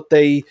while, but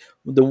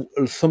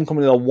some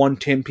companies are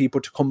wanting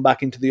people to come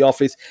back into the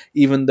office,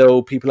 even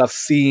though people have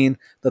seen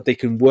that they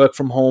can work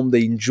from home.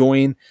 They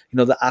enjoying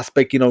the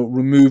aspect,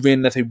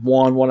 removing, let's say,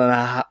 one and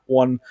a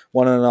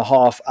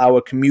half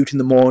hour commute in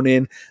the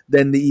morning,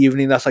 then the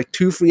evening, that's like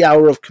 2 3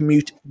 hour of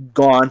commute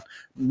gone,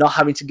 not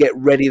having to get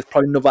ready, it's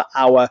probably another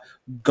hour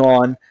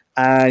gone,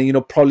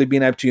 and probably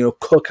being able to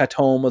cook at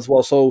home as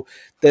well. So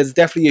there's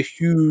definitely a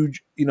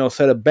huge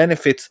set of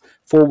benefits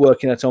for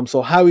working at home.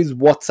 So how is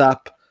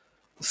WhatsApp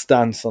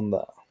stance on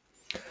that?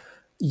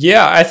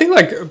 Yeah, I think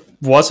like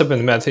WhatsApp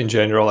and Meta in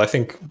general, I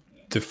think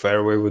the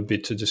fair way would be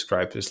to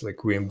describe this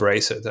like we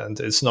embrace it, and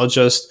it's not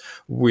just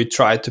we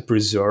try to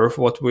preserve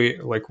what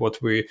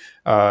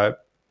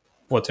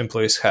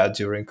employees had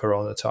during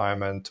Corona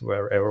time and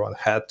where everyone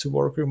had to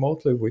work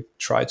remotely. We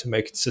try to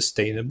make it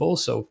sustainable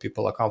so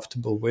people are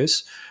comfortable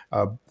with,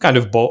 kind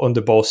of on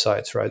the both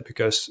sides, right?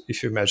 Because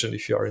if you imagine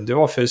if you are in the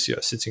office,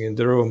 you're sitting in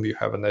the room, you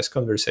have a nice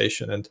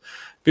conversation, and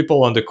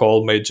people on the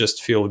call may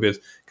just feel a bit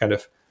kind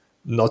of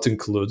not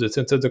included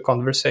into the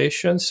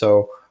conversation.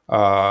 So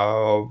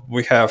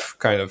we have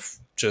kind of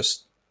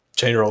just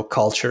general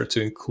culture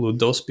to include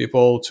those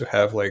people, to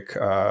have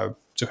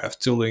to have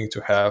tooling,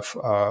 to have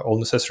all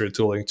necessary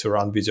tooling to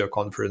run video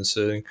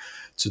conferencing,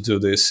 to do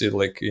this in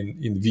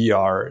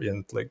VR,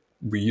 and like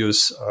we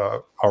use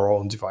our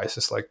own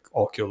devices like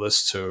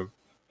Oculus to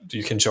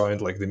you can join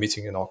like the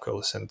meeting in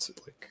Oculus, and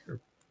like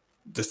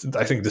this,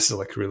 I think this is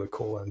like really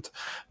cool, and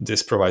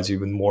this provides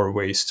even more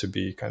ways to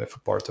be kind of a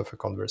part of a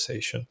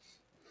conversation.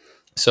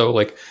 So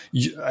like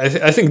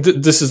I think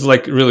this is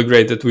like really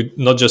great that we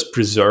not just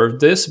preserve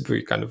this, but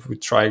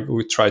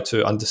we try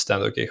to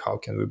understand, okay, how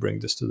can we bring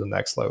this to the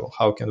next level,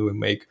 how can we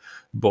make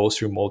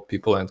both remote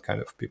people and kind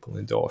of people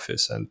in the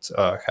office, and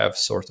have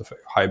sort of a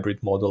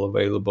hybrid model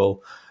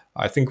available.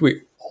 I think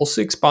we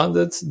also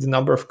expanded the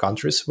number of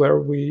countries where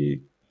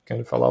we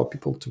kind of allow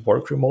people to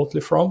work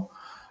remotely from,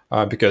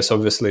 because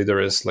obviously there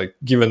is, like,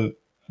 given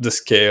the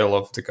scale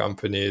of the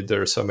company,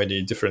 there are so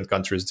many different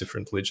countries,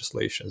 different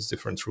legislations,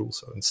 different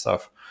rules and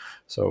stuff.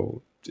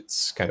 So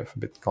it's kind of a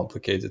bit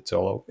complicated to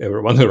allow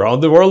everyone around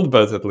the world,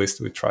 but at least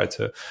we try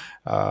to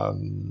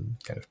kind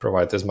of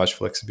provide as much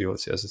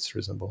flexibility as it's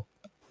reasonable.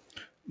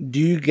 Do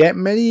you get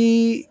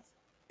many,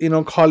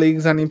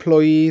 colleagues and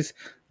employees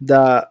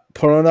that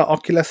put on an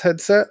Oculus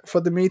headset for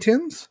the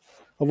meetings?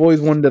 I've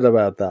always wondered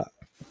about that.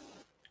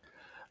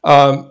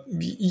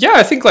 Yeah,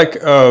 I think like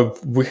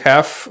we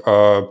have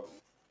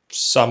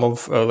some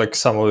of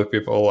the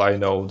people I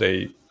know,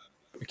 they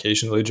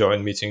occasionally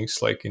join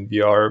meetings like in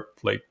VR.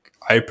 Like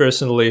I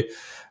personally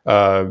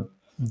uh,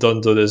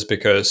 don't do this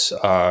because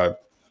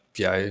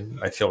yeah,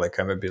 I feel like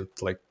I'm a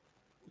bit like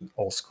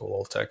old school,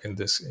 old tech in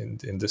this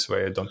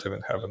way. I don't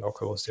even have an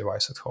Oculus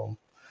device at home.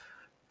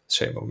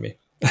 Shame on me.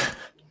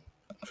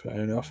 Fair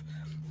enough.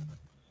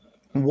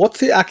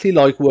 What's it actually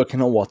like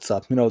working on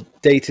WhatsApp?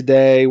 Day to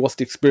day, what's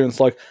the experience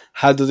like?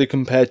 How does it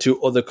compare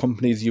to other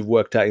companies you've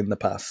worked at in the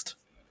past?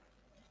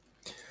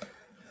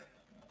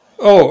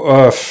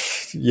 Oh,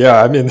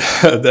 yeah. I mean,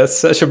 that's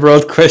such a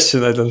broad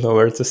question. I don't know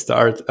where to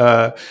start.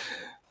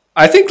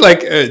 I think,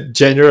 like,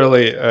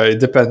 generally, it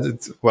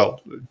depends. Well,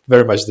 it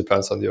very much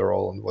depends on your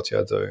role and what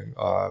you're doing.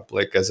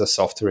 Like, as a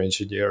software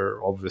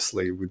engineer,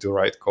 obviously, we do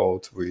write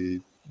code.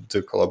 We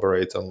do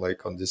collaborate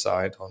on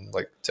design, on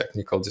like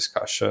technical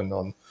discussion,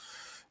 on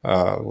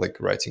like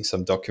writing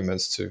some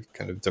documents to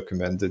kind of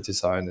document the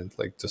design and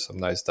like do some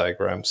nice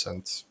diagrams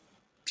and,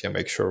 yeah,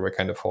 make sure we're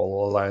kind of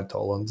all aligned,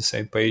 all on the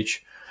same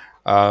page.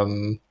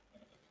 Um,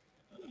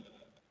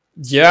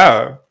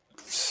 yeah,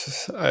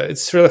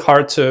 it's really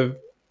hard to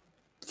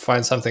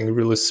find something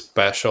really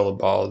special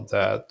about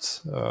that.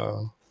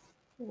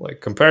 Like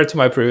compared to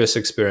my previous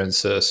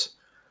experiences,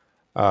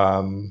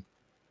 um,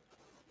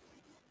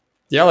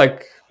 yeah,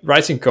 like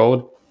writing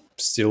code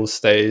still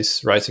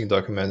stays, writing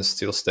documents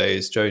still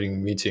stays,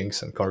 joining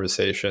meetings and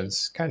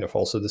conversations kind of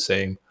also the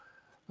same.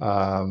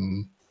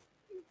 Um,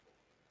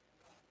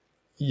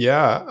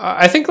 yeah,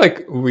 I think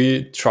like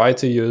we try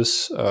to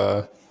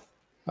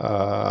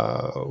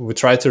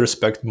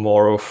respect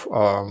more of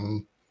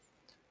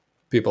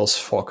people's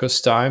focus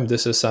time.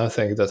 This is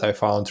something that I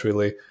found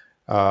really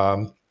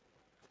um,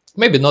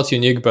 maybe not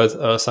unique,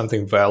 but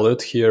something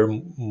valid here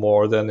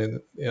more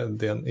than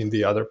in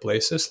the other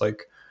places.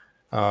 Like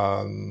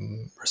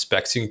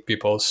respecting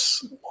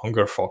people's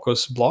longer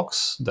focus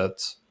blocks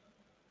that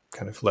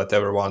kind of let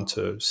everyone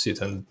to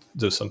sit and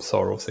do some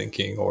thorough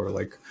thinking, or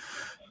like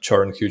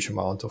churn huge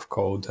amount of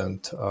code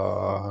and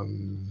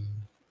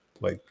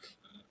like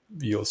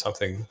yield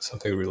something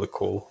really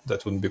cool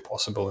that wouldn't be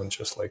possible in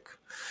just like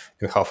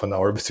in half an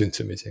hour between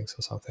two meetings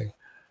or something.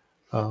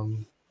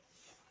 Um,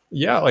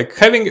 yeah, like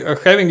having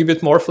a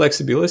bit more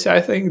flexibility,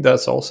 I think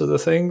that's also the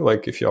thing.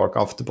 Like if you are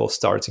comfortable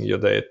starting your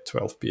day at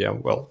 12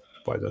 p.m., well,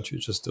 why don't you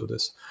just do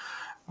this?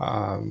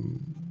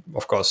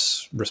 Of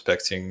course,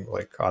 respecting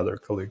like other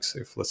colleagues.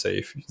 If, let's say,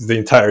 if the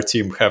entire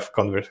team have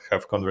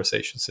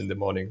conversations in the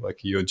morning,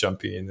 like you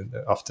jumping in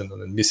the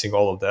afternoon and missing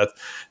all of that,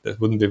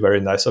 that wouldn't be very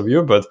nice of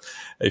you. But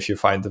if you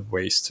find the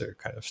ways to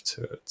kind of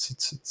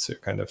to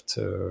kind of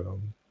to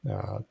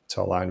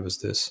align with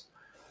this,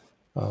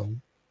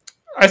 um,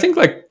 I think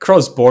like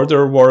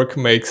cross-border work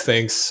makes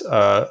things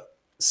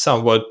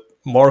somewhat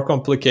more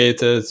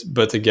complicated.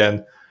 But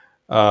again,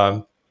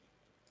 um,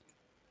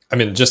 I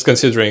mean, just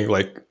considering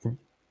like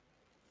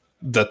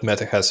that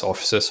Meta has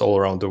offices all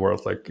around the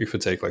world. Like if you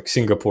take like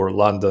Singapore,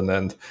 London,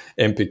 and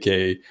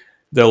MPK,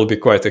 there will be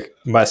quite a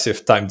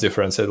massive time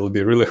difference. It will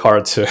be really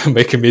hard to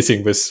make a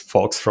meeting with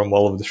folks from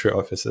all of the three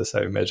offices,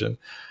 I imagine.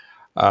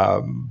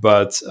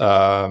 But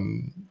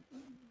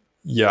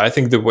yeah, I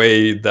think the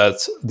way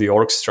that the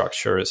org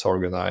structure is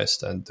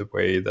organized and the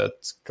way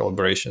that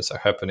collaboration is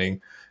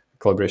happening,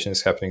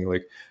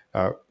 like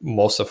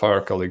most of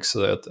our colleagues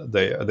that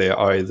they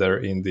are either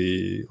in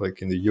the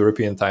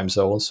European time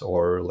zones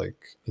or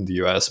like in the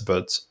US,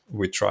 but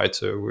we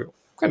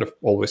kind of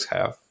always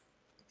have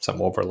some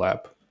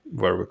overlap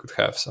where we could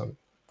have some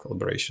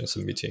collaborations,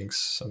 some meetings,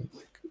 some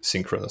like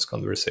synchronous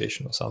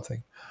conversation or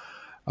something.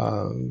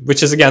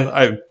 Which is, again,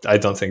 I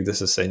don't think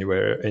this is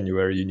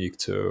anywhere unique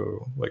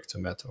to like to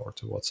Meta or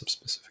to WhatsApp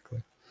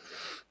specifically.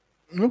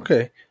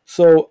 Okay.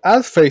 So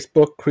as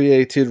Facebook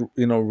created,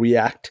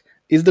 React,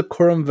 is the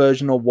current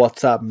version of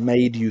WhatsApp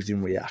made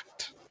using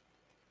React?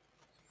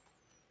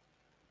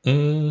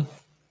 Mm,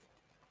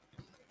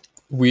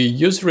 we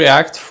use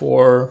React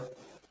for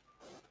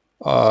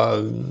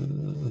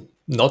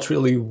not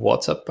really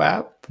WhatsApp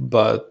app,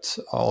 but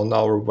on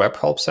our Web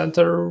Help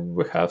Center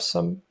we have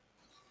some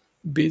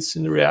bits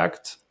in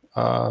React.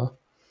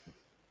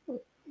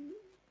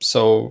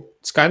 So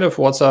it's kind of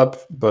WhatsApp,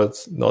 but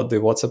not the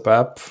WhatsApp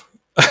app.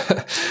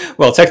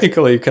 Well,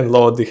 technically, you can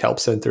load the help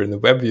center in the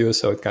web view,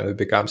 so it kind of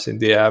becomes in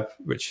the app.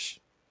 Which,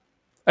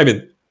 I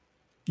mean,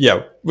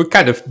 yeah, we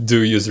kind of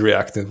do use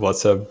React in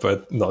WhatsApp,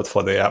 but not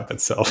for the app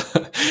itself.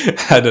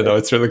 I don't know.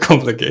 It's really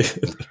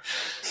complicated.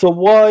 So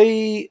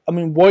why? I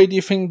mean, why do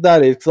you think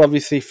that is? 'Cause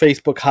obviously,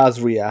 Facebook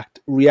has React.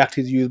 React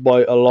is used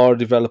by a lot of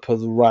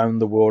developers around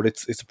the world.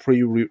 It's a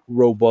pretty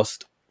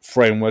robust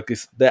framework.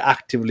 They're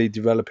actively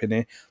developing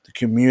it. The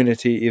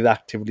community is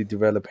actively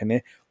developing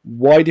it.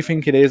 Why do you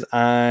think it is?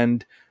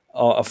 And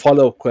a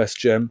follow up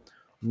question: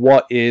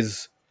 what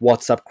is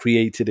WhatsApp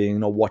created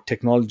in? Or what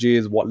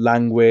technologies? What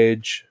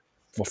language?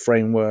 What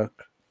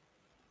framework?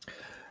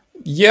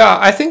 Yeah,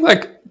 I think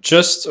like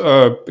just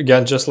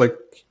again, just like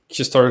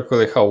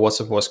historically how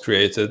WhatsApp was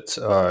created,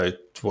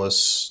 it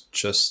was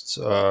just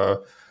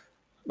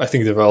I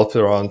think developed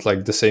around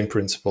like the same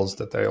principles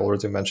that I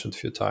already mentioned a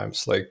few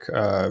times, like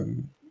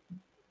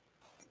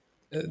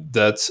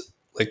that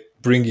like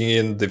bringing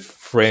in the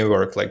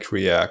framework like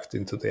React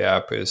into the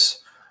app is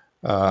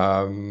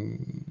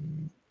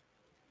um,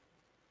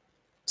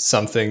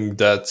 something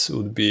that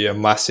would be a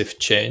massive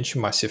change,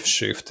 massive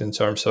shift in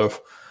terms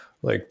of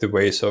like the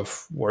ways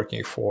of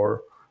working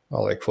for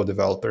like for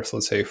developers.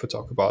 Let's say if we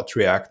talk about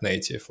React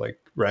Native, like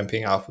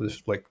ramping up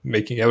with like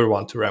making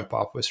everyone to ramp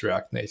up with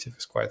React Native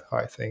is quite a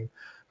high thing,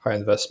 high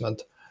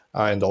investment,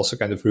 and also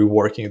kind of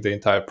reworking the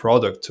entire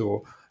product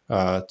to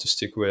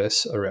stick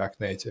with a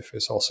React Native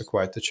is also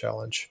quite a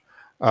challenge.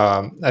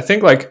 I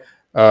think like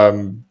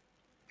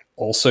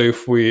also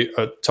if we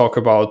talk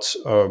about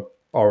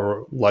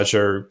our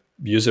larger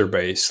user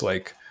base,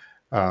 like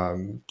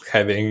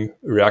having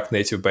React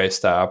Native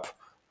based app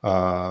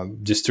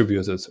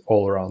distributed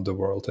all around the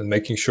world and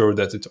making sure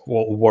that it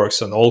all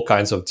works on all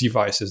kinds of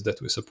devices that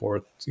we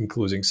support,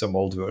 including some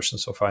old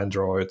versions of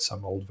Android,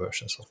 some old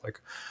versions of like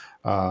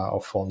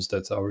of phones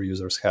that our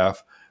users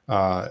have.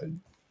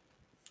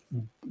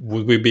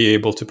 Would we be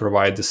able to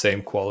provide the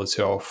same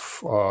quality of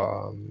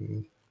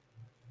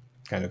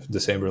kind of the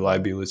same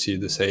reliability,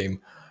 the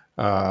same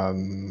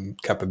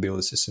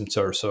capabilities in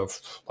terms of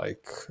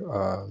like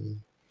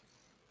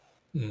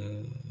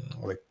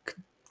like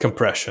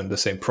compression, the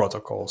same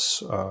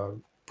protocols?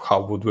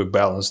 How would we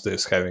balance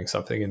this, having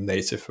something in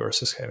native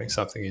versus having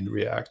something in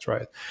React,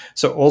 right?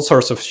 So all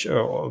sorts of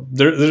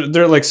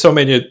there are like so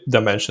many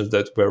dimensions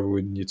that where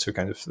we need to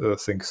kind of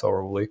think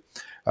thoroughly.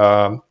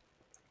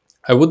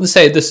 I wouldn't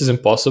say this is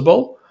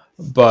impossible,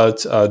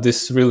 but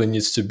this really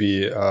needs to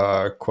be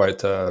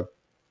quite a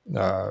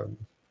uh,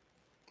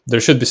 there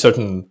should be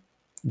certain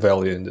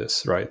value in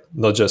this, right?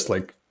 Not just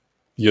like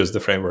use the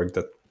framework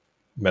that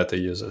Meta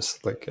uses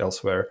like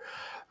elsewhere.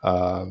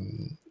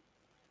 Um,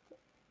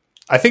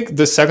 I think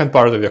the second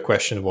part of your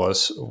question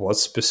was what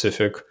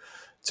specific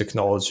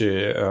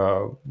technology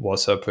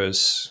WhatsApp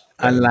is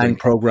kind And of lang bringing.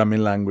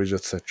 programming language,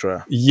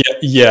 etc. Yeah,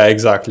 yeah,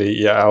 exactly.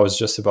 Yeah, I was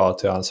just about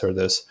to answer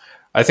this.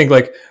 I think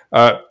like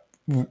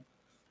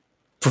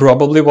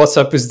probably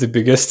WhatsApp is the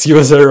biggest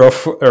user of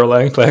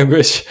Erlang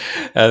language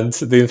and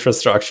the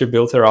infrastructure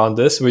built around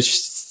this, which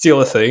is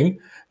still a thing.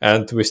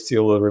 And we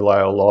still rely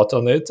a lot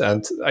on it.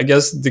 And I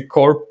guess the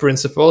core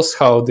principles,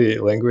 how the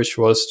language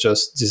was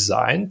just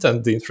designed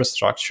and the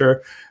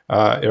infrastructure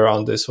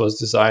around this was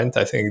designed,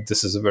 I think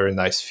this is a very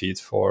nice fit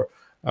for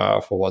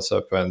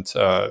WhatsApp. And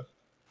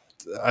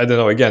I don't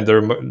know. Again,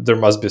 there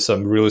must be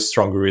some really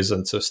strong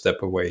reason to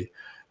step away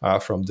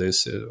from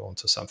this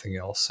onto something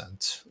else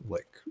and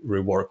like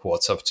rework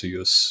WhatsApp to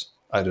use,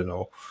 I don't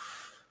know,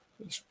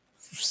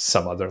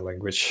 some other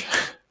language.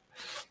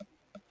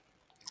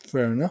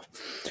 Fair enough.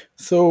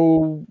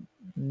 So,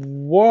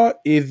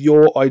 what is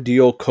your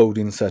ideal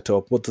coding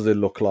setup? What does it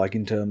look like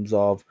in terms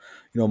of,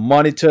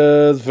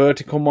 monitors,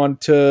 vertical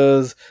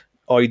monitors,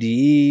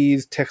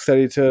 IDEs, text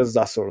editors,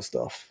 that sort of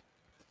stuff?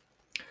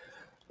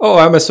 Oh,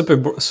 I'm a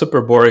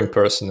super boring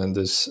person in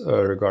this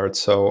regard.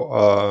 So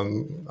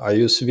I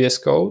use VS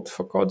Code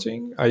for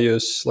coding. I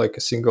use like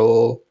a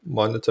single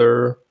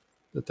monitor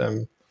that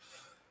I'm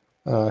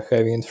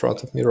having in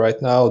front of me right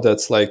now.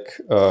 That's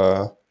like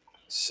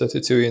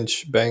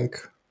 32-inch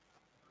bank.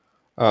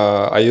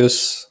 I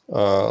use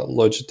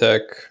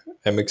Logitech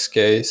MX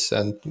case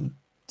and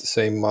the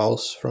same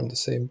mouse from the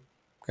same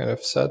kind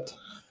of set.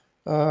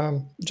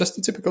 Just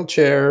a typical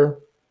chair,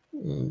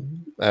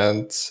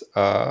 and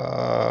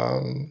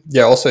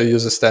yeah, also I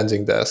use a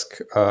standing desk.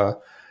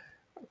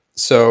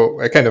 So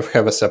I kind of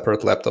have a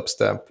separate laptop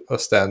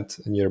stand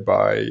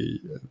nearby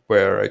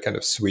where I kind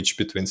of switch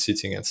between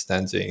sitting and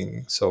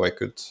standing, so I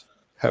could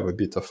have a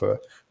bit of a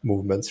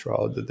movement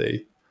throughout the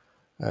day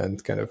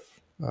and kind of.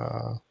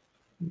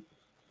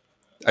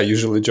 I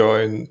usually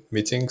join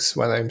meetings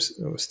when I'm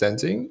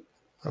standing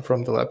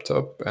from the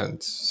laptop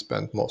and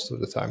spend most of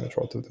the time in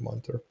front of the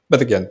monitor. But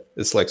again,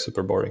 it's like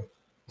super boring.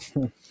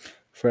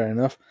 Fair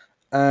enough.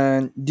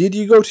 And did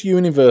you go to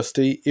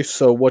university? If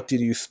so, what did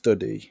you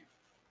study?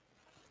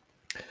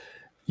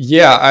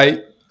 Yeah,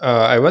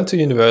 I went to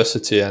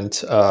university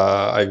and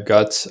I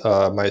got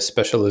my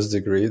specialist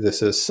degree.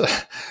 This is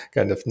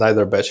kind of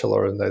neither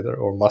bachelor or neither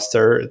or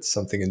master. It's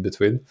something in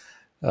between.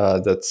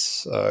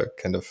 That's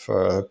kind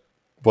of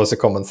was a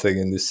common thing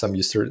in some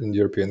Eastern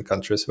European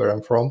countries where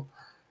I'm from.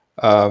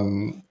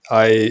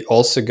 I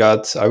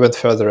went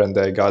further and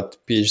I got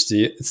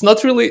PhD. It's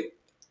not really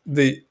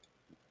the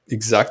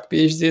exact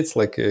PhD. It's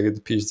like a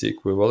PhD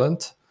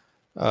equivalent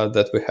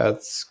that we had.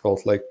 It's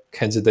called like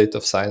candidate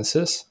of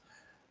sciences.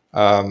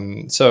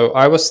 So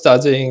I was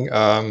studying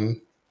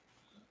kind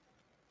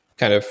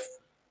of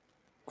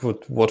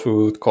what we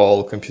would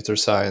call computer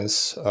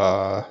science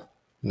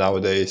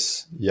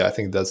nowadays. Yeah, I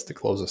think that's the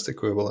closest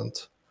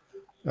equivalent.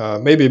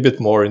 Maybe a bit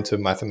more into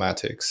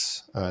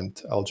mathematics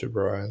and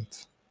algebra and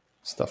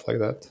stuff like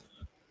that.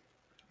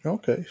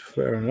 Okay,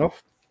 fair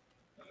enough.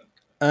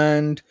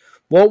 And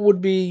what would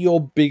be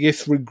your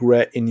biggest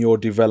regret in your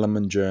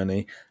development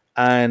journey?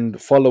 And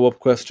follow up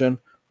question: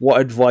 what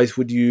advice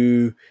would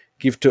you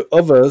give to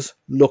others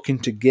looking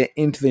to get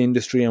into the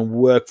industry and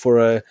work for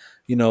a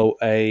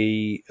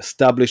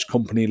established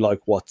company like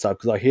WhatsApp?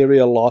 Because I hear it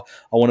a lot.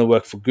 I want to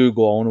work for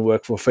Google. I want to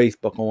work for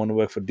Facebook. I want to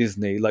work for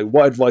Disney. Like,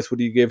 what advice would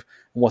you give?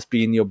 And what's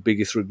been your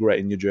biggest regret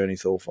in your journey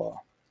so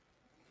far?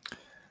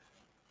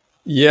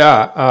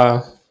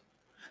 Yeah,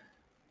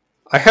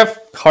 I have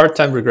hard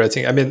time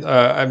regretting. I mean,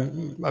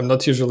 I'm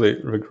not usually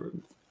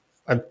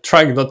I'm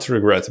trying not to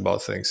regret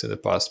about things in the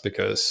past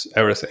because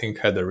everything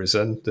had a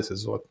reason. This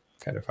is what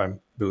kind of I'm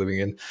believing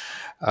in.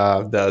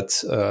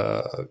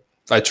 That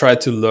I try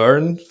to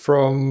learn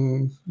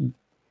from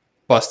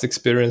past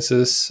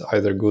experiences,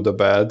 either good or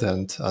bad,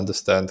 and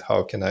understand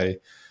how can I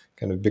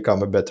kind of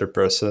become a better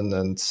person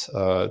and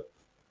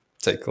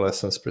take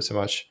lessons pretty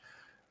much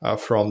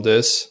from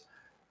this.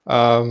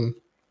 Um,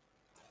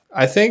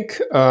 I think.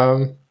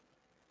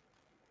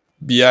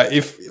 Yeah,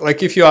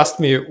 if you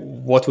asked me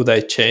what would I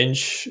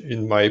change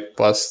in my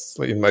past,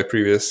 like, in my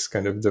previous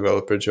kind of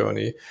developer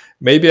journey,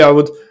 maybe I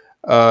would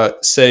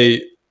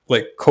say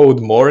like code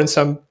more in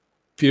some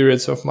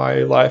periods of my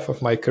life,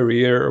 of my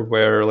career,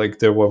 where like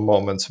there were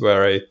moments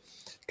where I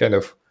kind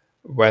of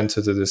went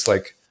into this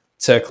like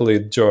tech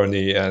lead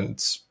journey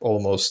and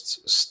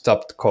almost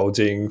stopped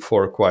coding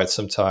for quite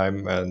some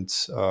time. And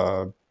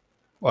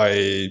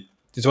I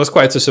it was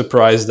quite a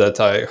surprise that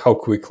I how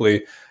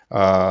quickly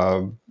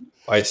uh,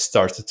 I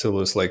started to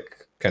lose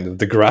like kind of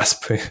the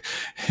grasp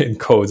in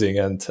coding,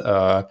 and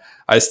I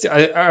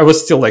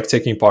was still like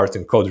taking part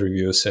in code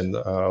reviews and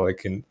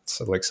like in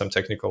like some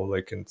technical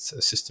like in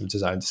system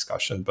design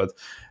discussion, but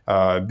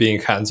being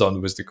hands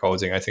on with the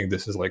coding, I think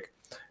this is like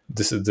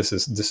this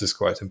is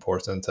quite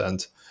important.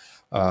 And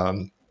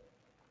um,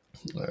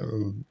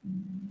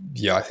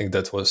 yeah, I think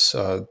that was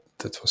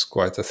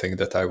quite a thing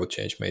that I would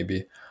change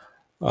maybe.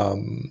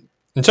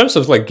 In terms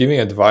of like giving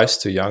advice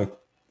to young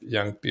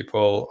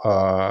people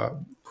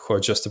who are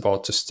just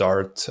about to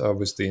start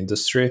with the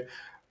industry,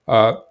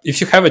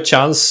 if you have a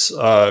chance,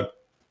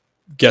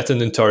 get an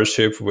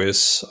internship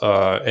with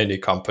any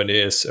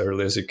company as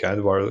early as you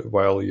can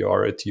while you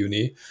are at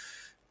uni.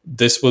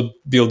 This would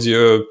build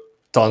you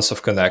tons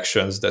of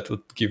connections that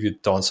would give you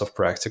tons of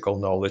practical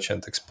knowledge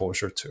and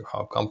exposure to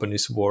how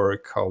companies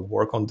work, how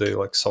work on the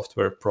like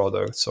software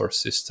products or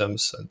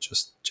systems, and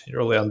just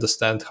generally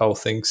understand how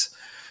things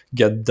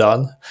get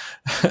done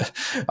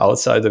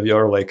outside of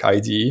your like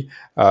IDE,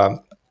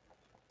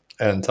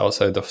 and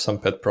outside of some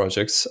pet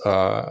projects.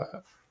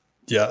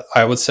 Yeah,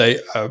 I would say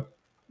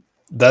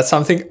that's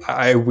something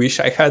I wish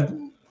I had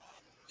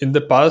in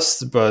the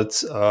past,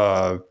 but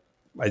I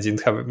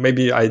didn't have.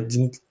 Maybe I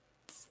didn't.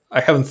 I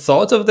haven't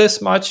thought of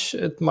this much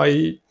at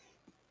my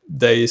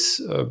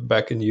days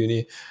back in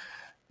uni,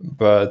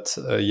 but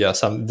yeah,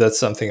 that's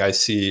something I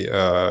see.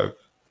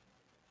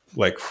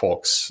 Like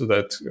folks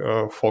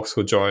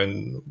who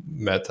join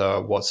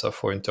Meta WhatsApp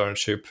for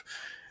internship,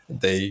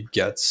 they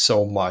get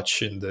so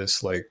much in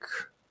this like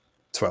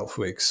 12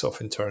 weeks of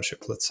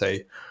internship, let's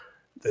say.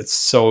 It's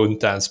so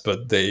intense,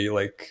 but they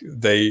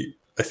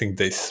I think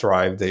they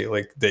thrive.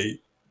 They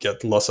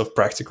get lots of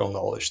practical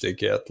knowledge, they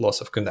get lots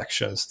of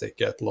connections, they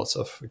get lots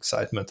of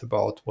excitement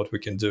about what we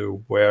can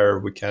do, where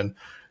we can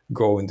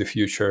go in the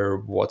future,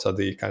 what are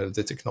the kind of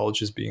the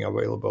technologies being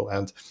available.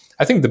 And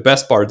I think the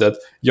best part that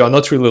you're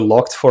not really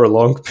locked for a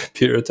long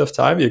period of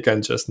time. You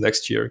can just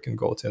next year you can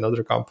go to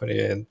another company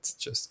and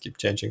just keep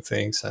changing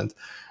things. And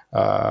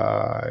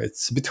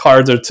it's a bit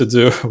harder to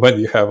do when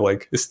you have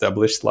like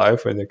established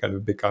life, when you kind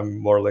of become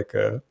more like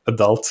a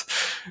adult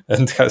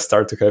and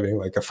start to having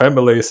like a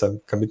family,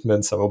 some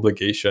commitments, some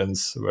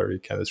obligations, where you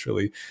cannot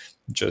really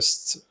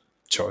just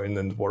join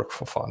and work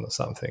for fun or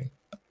something.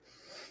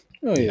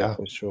 Oh yeah, Yeah.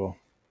 for sure.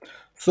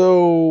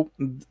 So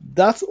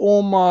that's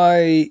all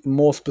my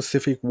more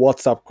specific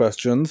WhatsApp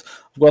questions.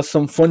 I've got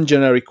some fun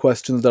generic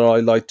questions that I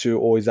like to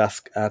always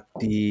ask at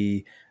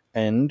the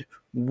end.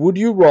 Would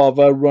you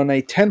rather run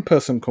a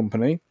 10-person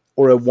company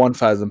or a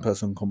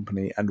 1,000-person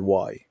company, and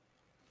why?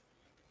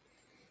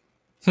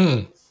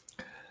 Hmm.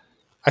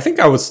 I think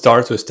I would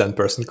start with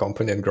 10-person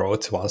company and grow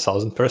it to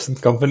 1,000-person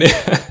company.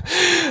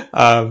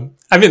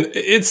 I mean,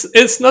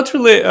 it's not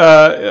really.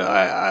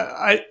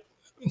 I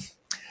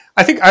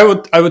think I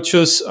would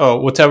choose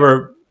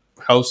whatever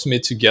helps me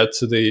to get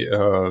to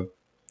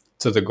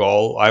the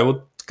goal. I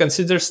would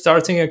consider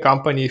starting a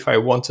company if I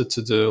wanted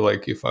to do,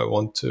 like, if I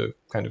want to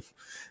kind of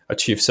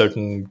achieve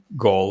certain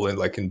goal and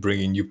like in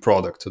bringing new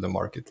product to the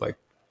market, like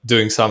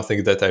doing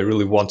something that I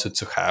really wanted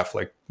to have,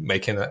 like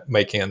making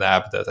an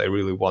app that I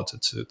really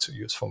wanted to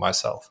use for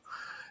myself.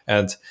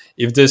 And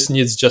if this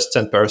needs just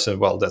 10%,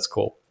 well, that's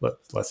cool.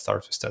 Let's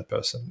start with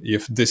 10%.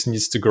 If this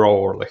needs to grow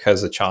or like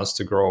has a chance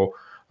to grow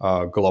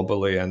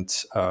globally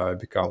and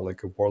become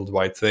like a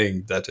worldwide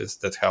thing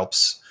that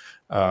helps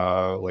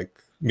like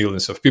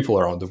millions of people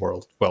around the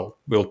world, well,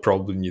 we'll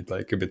probably need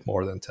like a bit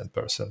more than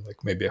 10%,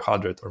 like maybe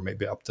 100 or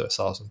maybe up to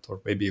 1,000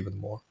 or maybe even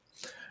more,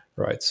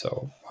 right?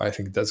 So I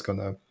think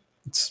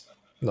it's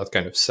not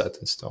kind of set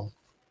in stone.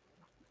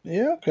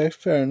 Yeah, okay,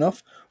 fair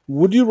enough.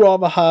 Would you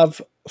rather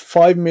have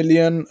 5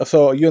 million?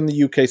 So you're in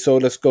the UK, so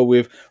let's go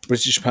with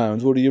British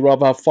pounds. Would you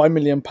rather have £5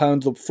 million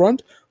up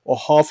front or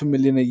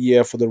 500,000 a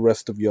year for the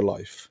rest of your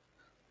life?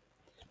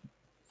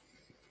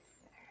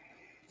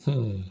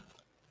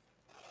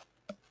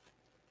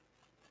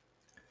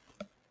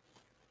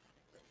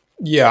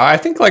 Yeah, I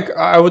think like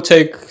I would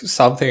take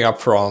something up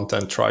front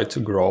and try to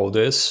grow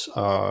this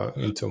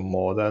into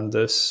more than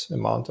this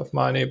amount of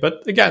money.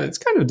 But again, it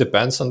kind of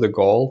depends on the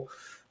goal.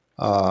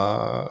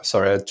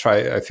 Sorry,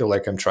 I feel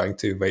like I'm trying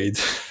to evade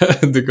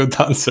the good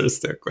answers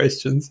to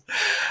questions.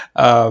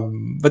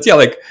 But yeah,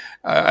 like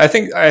I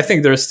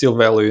think there's still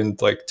value in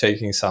like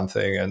taking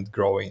something and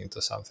growing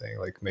into something,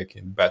 like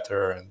making it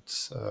better and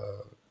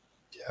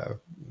yeah,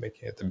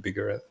 making it a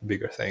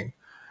bigger thing.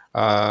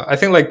 I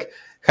think like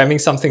having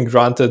something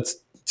granted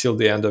till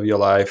the end of your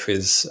life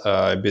is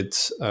a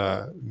bit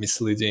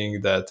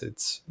misleading. That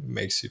it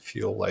makes you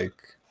feel like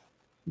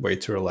way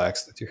too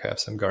relaxed that you have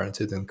some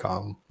guaranteed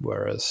income,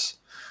 whereas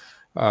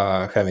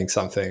having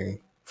something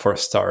for a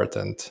start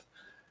and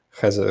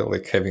has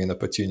like having an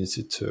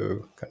opportunity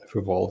to kind of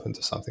evolve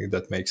into something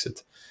that makes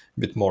it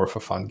a bit more of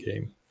a fun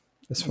game.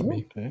 That's for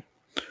me. Okay.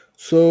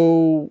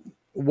 So,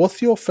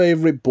 what's your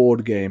favorite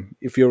board game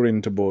if you're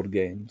into board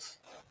games?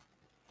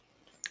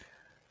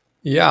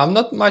 Yeah, I'm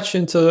not much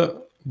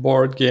into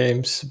board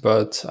games,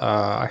 but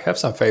I have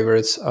some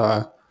favorites.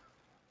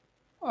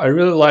 I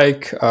really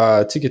like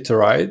Ticket to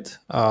Ride.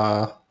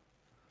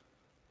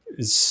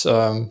 It's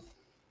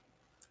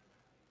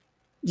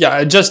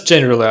yeah, just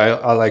generally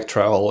I like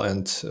travel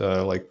and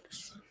like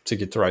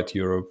Ticket to Ride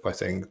Europe. I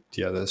think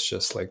yeah, that's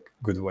just like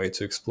good way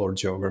to explore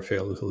geography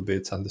a little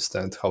bit,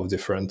 understand how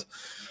different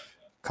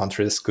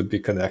countries could be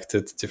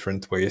connected,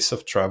 different ways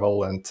of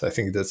travel, and I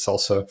think that's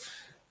also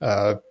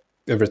uh,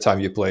 every time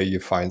you play, you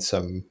find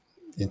some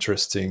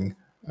interesting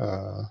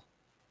uh,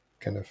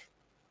 kind of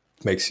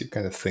makes you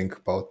kind of think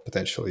about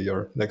potentially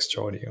your next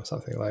journey or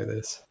something like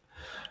this.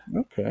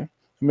 Okay.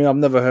 I mean, I've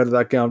never heard of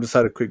that game. I've just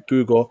had a quick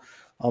Google.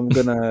 I'm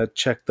gonna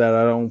check that.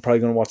 I'm probably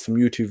gonna watch some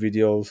YouTube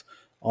videos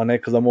on it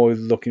because I'm always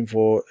looking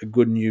for a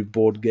good new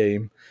board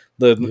game.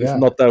 It's Yeah,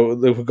 not that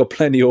we've got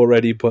plenty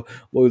already, but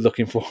we're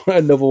looking for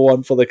another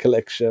one for the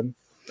collection.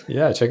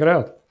 yeah, check it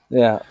out.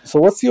 Yeah. So,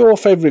 what's your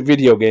favorite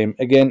video game?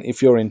 Again,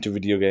 if you're into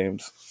video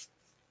games.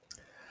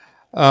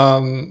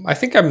 I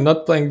think I'm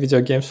not playing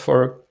video games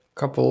for a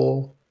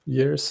couple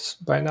years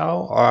by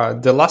now.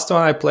 The last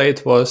one I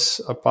played was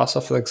a Pass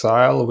of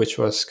Exile, which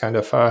was kind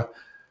of a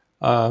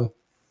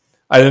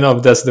I don't know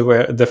if that's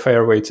the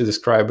fair way to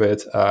describe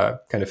it.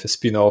 Kind of a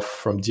spin-off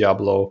from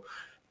Diablo,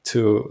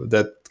 to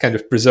that kind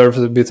of preserves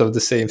a bit of the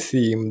same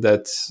theme,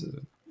 that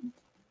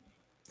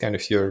kind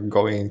of you're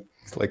going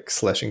like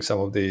slashing some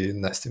of the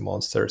nasty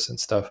monsters and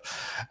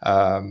stuff,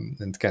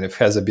 and kind of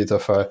has a bit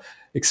of a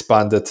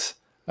expanded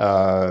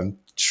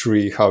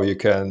tree how you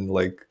can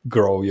like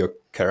grow your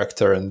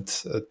character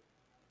and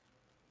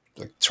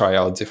like try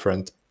out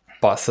different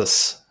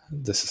paths.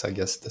 This is, I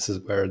guess, this is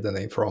where the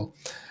name from.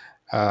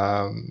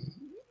 Um,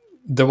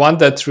 the one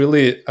that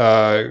really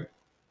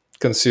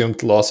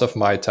consumed lots of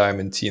my time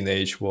in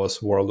teenage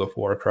was World of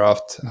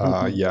Warcraft.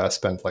 Yeah, I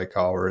spent like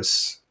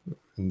hours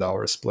and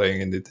hours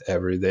playing it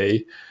every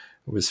day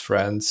with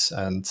friends.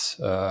 And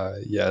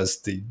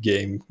as the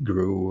game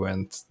grew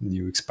and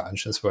new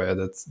expansions were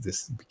added,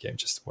 this became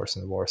just worse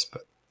and worse.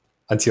 But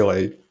until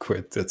I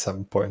quit at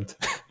some point.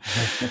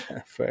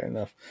 Fair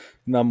enough.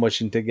 Not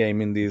much into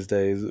gaming these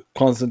days.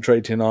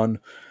 Concentrating on,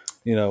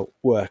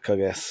 work, I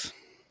guess.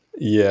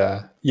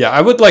 Yeah,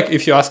 I would like,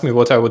 if you ask me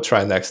what I would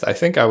try next, I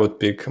think I would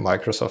pick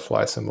Microsoft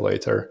Flight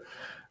Simulator.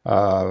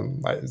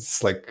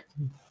 It's like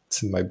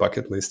it's in my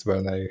bucket list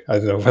when I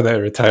don't know when I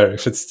retire,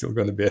 if it's still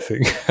going to be a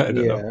thing. I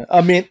don't know. Yeah,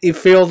 I mean, it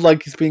feels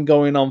like it's been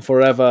going on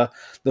forever,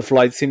 the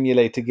flight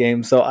simulator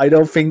game. So I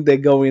don't think they're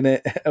going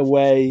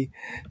away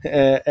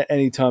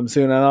anytime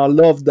soon. And I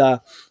love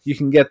that you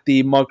can get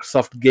the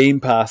Microsoft Game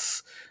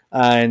Pass,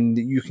 and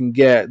you can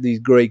get these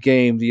great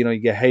games. You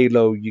get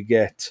Halo, you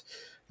get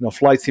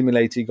Flight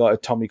Simulator, you got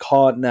Atomic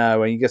Heart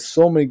now, and you get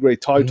so many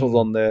great titles Mm.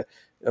 on there.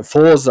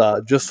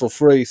 Forza just for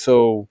free.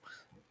 So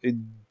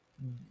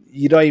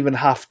you don't even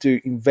have to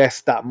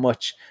invest that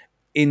much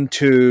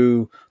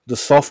into the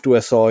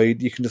software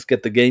side. You can just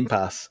get the Game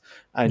Pass,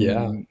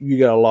 Yeah. and you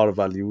get a lot of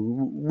value,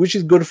 which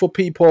is good for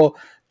people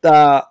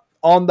that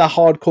aren't the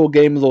hardcore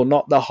gamers or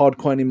not that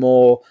hardcore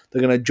anymore.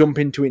 They're going to jump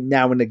into it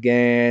now and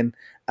again,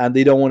 and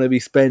they don't want to be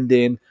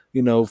spending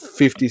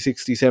 50,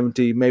 60,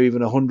 70, maybe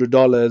even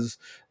 $100,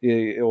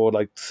 or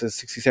like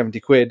 60, 70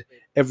 quid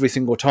every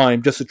single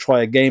time just to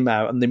try a game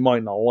out, and they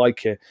might not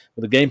like it.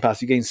 With the Game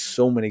Pass, you gain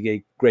so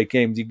many great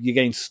games. You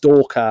gain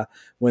Stalker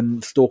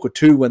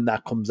 2 when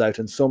that comes out,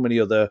 and so many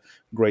other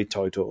great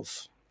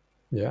titles.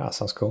 Yeah,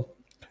 sounds cool.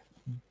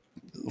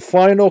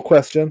 Final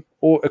question,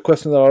 or a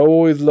question that I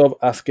always love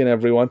asking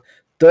everyone: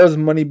 does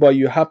money buy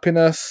you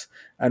happiness,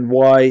 and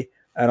why?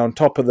 And on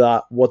top of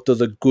that, what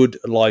does a good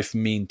life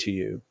mean to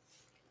you?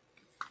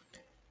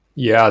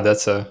 Yeah,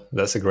 that's a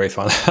great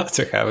one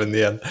to have in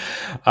the end.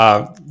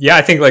 Yeah,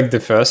 I think like the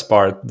first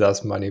part,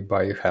 does money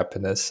buy you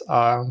happiness?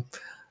 I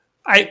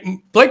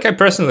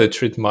personally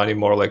treat money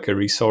more like a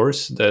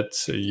resource that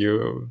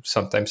you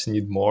sometimes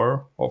need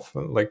more of,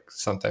 like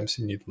sometimes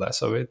you need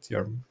less of it.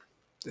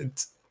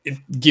 It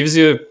gives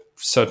you a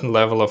certain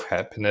level of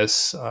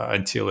happiness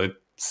until it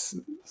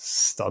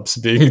stops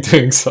being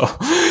doing so.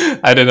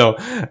 I don't know,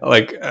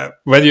 like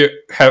when you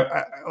have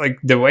like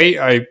the way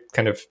I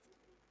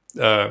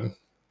um,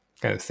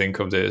 kind of think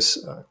of this,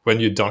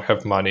 when you don't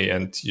have money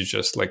and you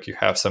just like you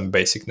have some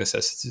basic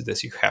necessities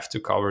that you have to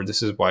cover.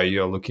 This is why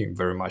you're looking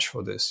very much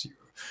for this.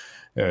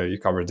 You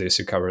cover this,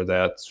 you cover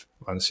that.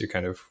 Once you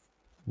kind of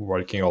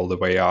working all the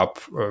way up,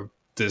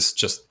 this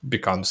just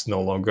becomes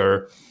no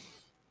longer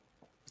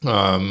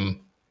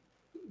um,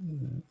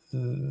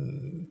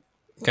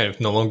 kind of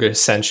no longer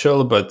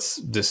essential, but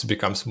this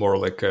becomes more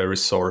like a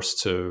resource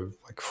to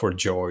like for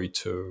joy,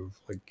 to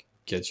like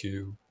get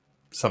you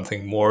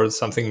something more,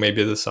 something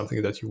maybe there's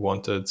something that you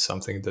wanted,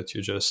 something that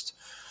you just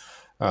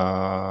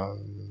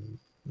um,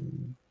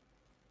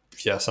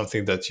 yeah,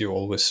 something that you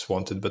always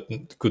wanted but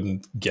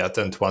couldn't get.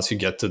 And once you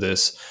get to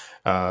this,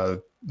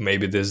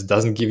 maybe this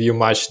doesn't give you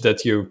much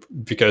that you,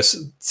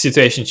 because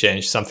situation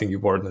changed, something you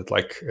wanted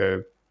like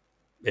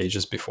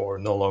ages before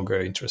no longer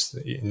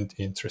interesting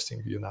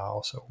you now,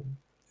 so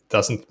it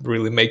doesn't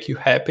really make you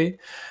happy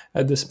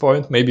at this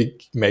point. Maybe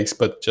it makes,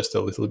 but just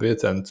a little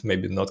bit, and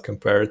maybe not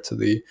compared to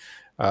the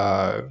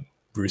uh,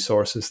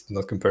 resources,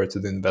 not compared to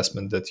the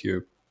investment that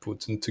you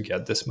put in to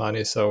get this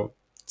money. So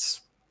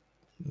it's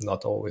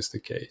not always the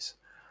case.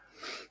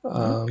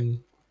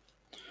 um,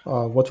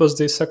 what was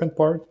the second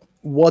part?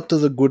 What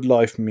does a good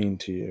life mean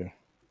to you?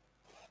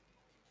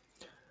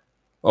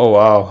 Oh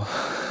wow.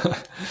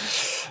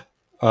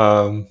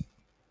 um,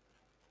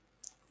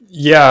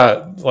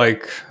 yeah,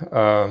 like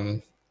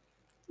I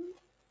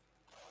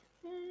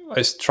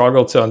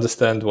struggle to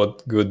understand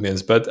what good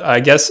means, but I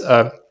guess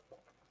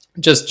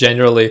just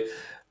generally,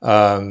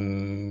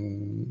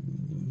 um,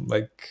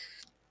 like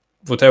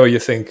whatever you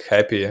think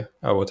happy,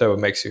 whatever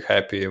makes you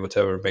happy,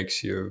 whatever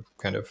makes you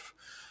kind of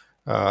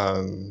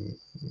um,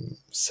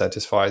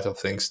 satisfied of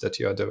things that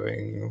you are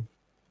doing,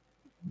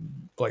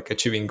 like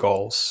achieving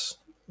goals,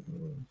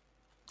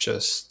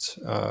 just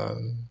yeah,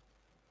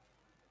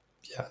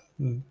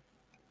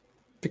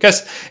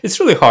 because it's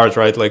really hard,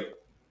 right? Like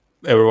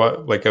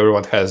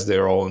everyone has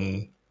their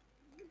own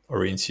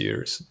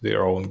orienteers,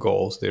 their own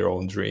goals, their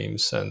own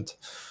dreams, and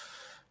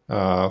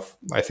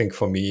I think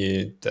for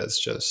me, that's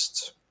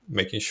just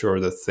making sure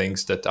that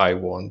things that I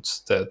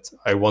want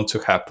to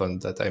happen,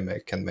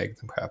 that can make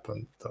them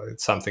happen. So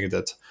it's something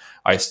that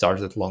I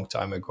started a long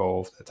time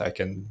ago, that I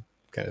can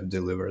kind of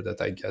deliver,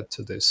 that I get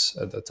to this,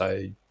 that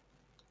I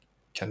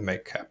can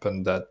make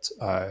happen. That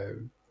I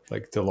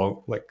like the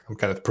long, like I'm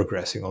kind of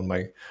progressing on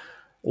my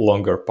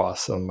longer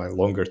path, on my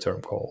longer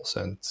term goals,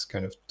 and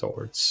kind of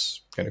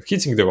towards kind of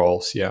hitting the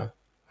goals. Yeah,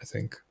 I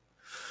think.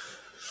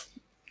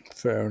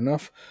 Fair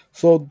enough.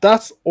 So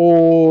that's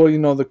all,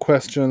 the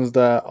questions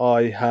that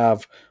I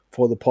have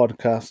for the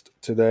podcast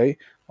today.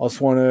 I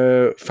just want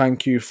to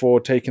thank you for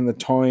taking the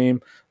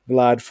time,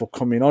 Vlad, for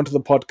coming onto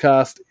the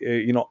podcast.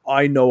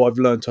 I know I've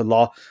learned a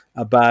lot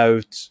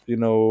about,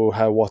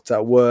 how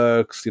WhatsApp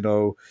works,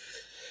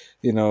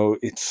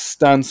 its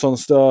stance on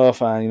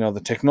stuff, and the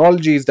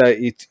technologies that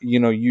it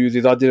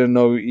uses. I didn't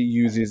know it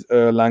uses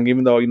Erlang,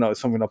 even though it's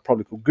something I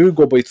probably could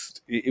Google, but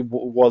it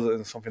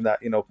wasn't something that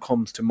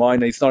comes to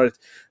mind. It's not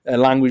a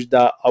language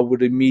that I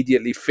would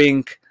immediately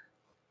think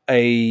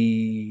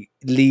a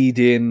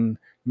leading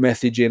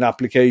messaging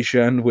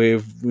application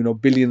with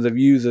billions of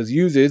users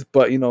uses,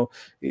 but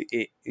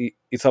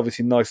it's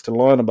obviously nice to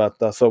learn about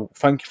that. So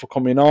thank you for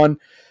coming on.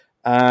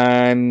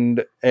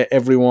 And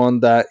everyone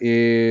that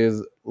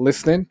is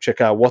listening,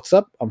 check out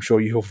WhatsApp. I'm sure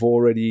you have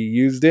already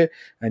used it,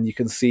 and you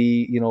can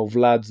see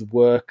Vlad's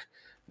work.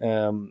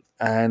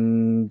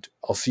 And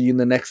I'll see you in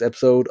the next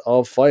episode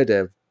of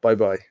FireDEV. Bye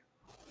bye.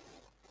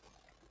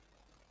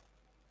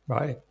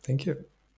 Right. Thank you.